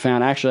thing that I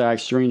found, actually I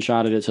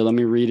screenshotted it, so let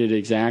me read it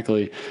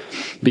exactly.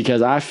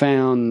 Because I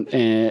found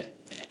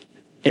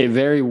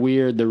very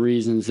weird the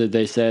reasons that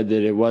they said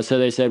that it was. So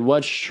they said,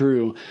 what's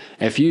true?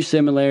 A few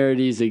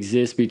similarities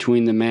exist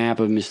between the map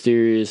of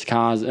mysterious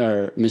causes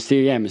of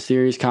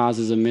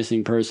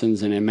missing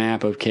persons and a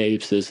map of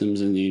cave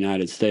systems in the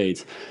United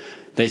States.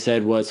 They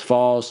said what's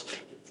false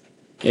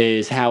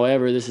is,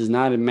 however, this is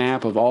not a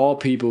map of all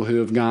people who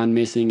have gone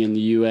missing in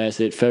the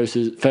U.S. It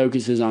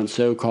focuses on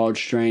so-called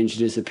strange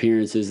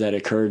disappearances that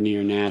occurred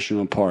near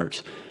national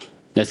parks.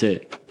 That's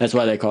it. That's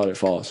why they called it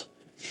false.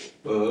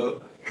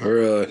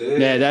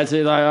 Really? Yeah, that's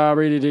it. I'll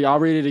read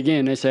it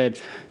again. They said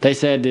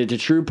that the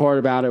true part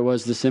about it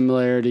was the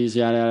similarities.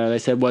 Yada, yada. They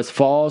said what's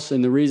false,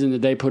 and the reason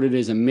that they put it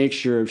as a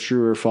mixture of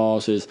true or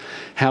false is,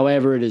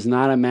 however, it is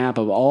not a map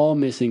of all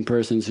missing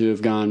persons who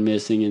have gone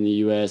missing in the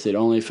U.S. It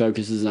only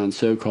focuses on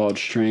so-called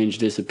strange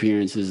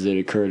disappearances that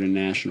occurred in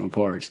national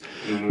parks.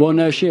 Mm-hmm. Well,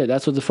 no shit.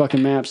 That's what the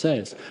fucking map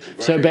says.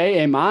 Right. So,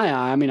 in my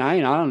eye, I mean, I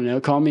don't know.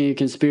 Call me a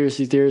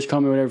conspiracy theorist. Call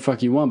me whatever the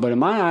fuck you want. But in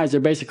my eyes,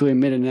 they're basically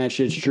admitting that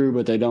shit's true,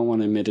 but they don't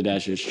want to admit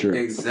that shit's true.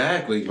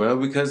 Exactly, bro.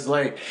 Because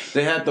like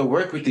they had to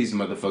work with these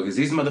motherfuckers.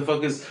 These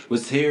motherfuckers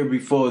was here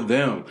before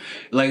them.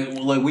 Like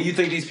when you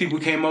think these people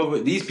came over,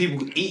 these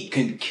people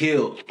can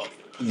kill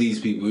these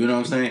people. You know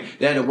what I'm saying?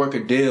 They had to work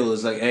a deal.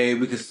 It's like, hey,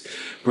 we could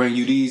bring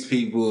you these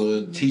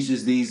people, teach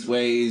us these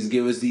ways,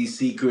 give us these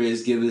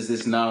secrets, give us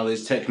this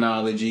knowledge,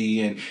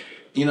 technology, and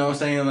you know what I'm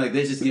saying? Like,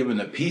 they're just giving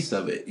a piece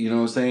of it. You know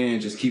what I'm saying?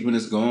 Just keeping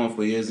us going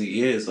for years and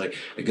years. Like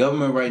the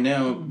government right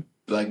now.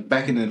 Like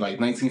back in the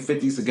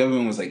 1950s, the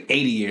government was like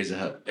 80 years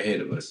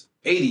ahead of us.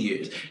 80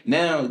 years.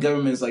 Now the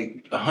government's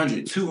like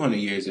 100, 200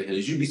 years ahead.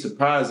 You'd be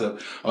surprised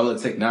of all the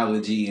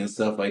technology and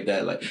stuff like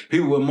that. Like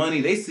people with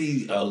money, they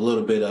see a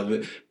little bit of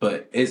it,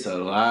 but it's a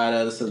lot of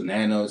other stuff,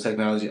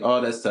 nanotechnology,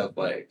 all that stuff.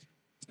 Like,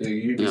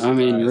 you'd be surprised. I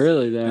mean,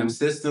 really, though. Them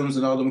systems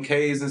and all them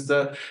Ks and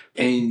stuff,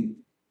 and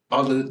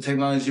all the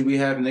technology we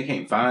have, and they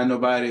can't find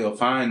nobody or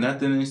find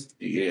nothing.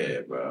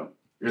 Yeah, bro.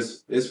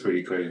 It's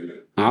pretty crazy.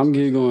 I'm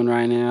Googling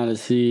right now to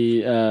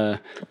see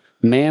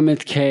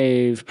Mammoth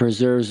Cave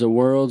preserves the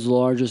world's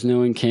largest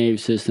known cave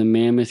system.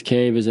 Mammoth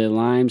Cave is a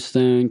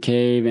limestone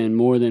cave, and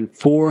more than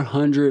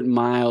 400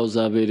 miles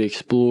of it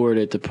explored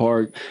at the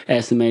park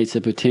estimates the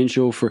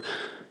potential for...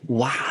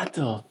 What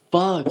the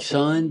fuck,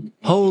 son?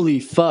 Holy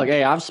fuck.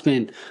 Hey, I've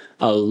spent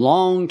a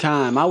long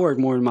time. I work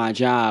more than my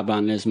job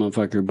on this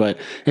motherfucker, but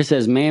it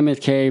says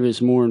Mammoth Cave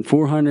is more than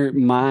 400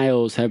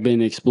 miles have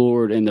been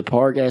explored, and the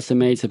park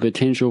estimates the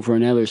potential for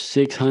another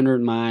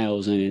 600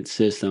 miles in its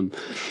system.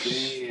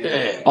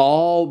 Yeah.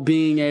 All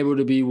being able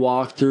to be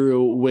walked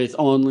through with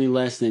only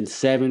less than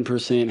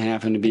 7%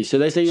 having to be. So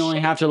they say you only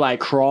have to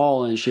like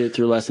crawl and shit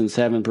through less than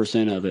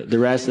 7% of it. The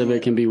rest of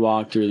it can be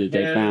walked through that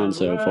they found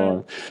so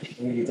far.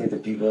 Do you think the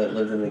people that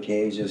lived in the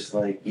cave just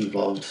like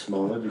evolved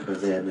smaller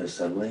because they had no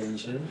sunlight and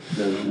shit?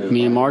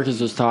 Me and Marcus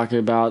was talking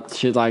about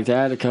shit like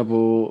that I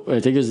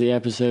think it was the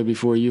episode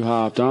before you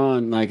hopped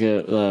on, like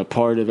a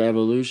part of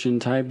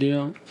evolution type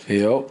deal.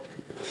 Yep.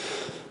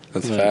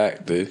 That's a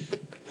fact, dude.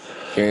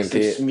 Guarantee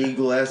it.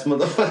 Smeagol ass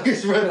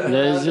motherfuckers running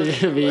around. That's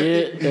gonna be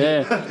it,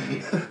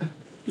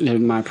 yeah.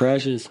 My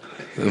precious.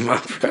 My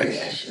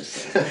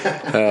precious.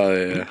 Hell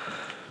yeah.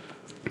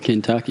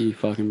 Kentucky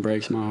fucking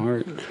breaks my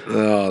heart.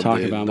 Oh, Talk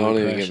dude, about my don't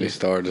even precious. get me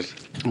started.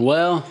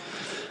 Well,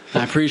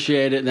 I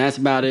appreciate it. That's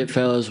about it,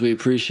 fellas. We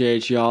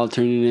appreciate y'all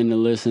tuning in to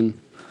listen.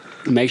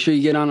 Make sure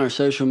you get on our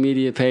social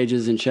media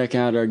pages and check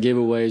out our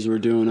giveaways we're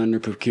doing under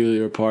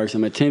Peculiar Parks.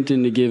 I'm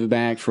attempting to give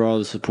back for all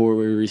the support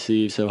we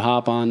receive, so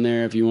hop on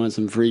there if you want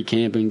some free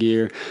camping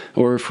gear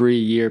or a free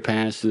year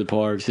pass to the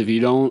parks. If you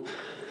don't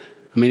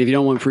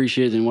want free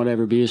shit, then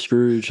whatever, be a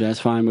Scrooge. That's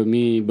fine with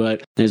me.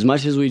 But as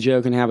much as we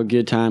joke and have a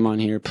good time on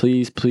here,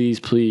 please, please,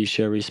 please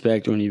show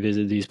respect when you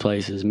visit these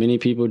places. Many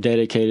people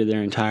dedicated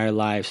their entire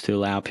lives to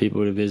allow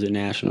people to visit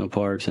national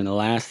parks, and the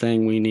last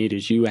thing we need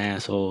is you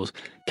assholes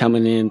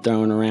coming in,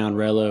 throwing around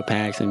Rello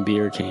packs and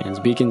beer cans.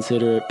 Be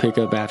considerate, pick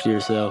up after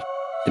yourself,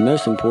 and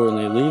most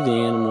importantly, leave the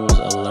animals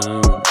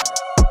alone.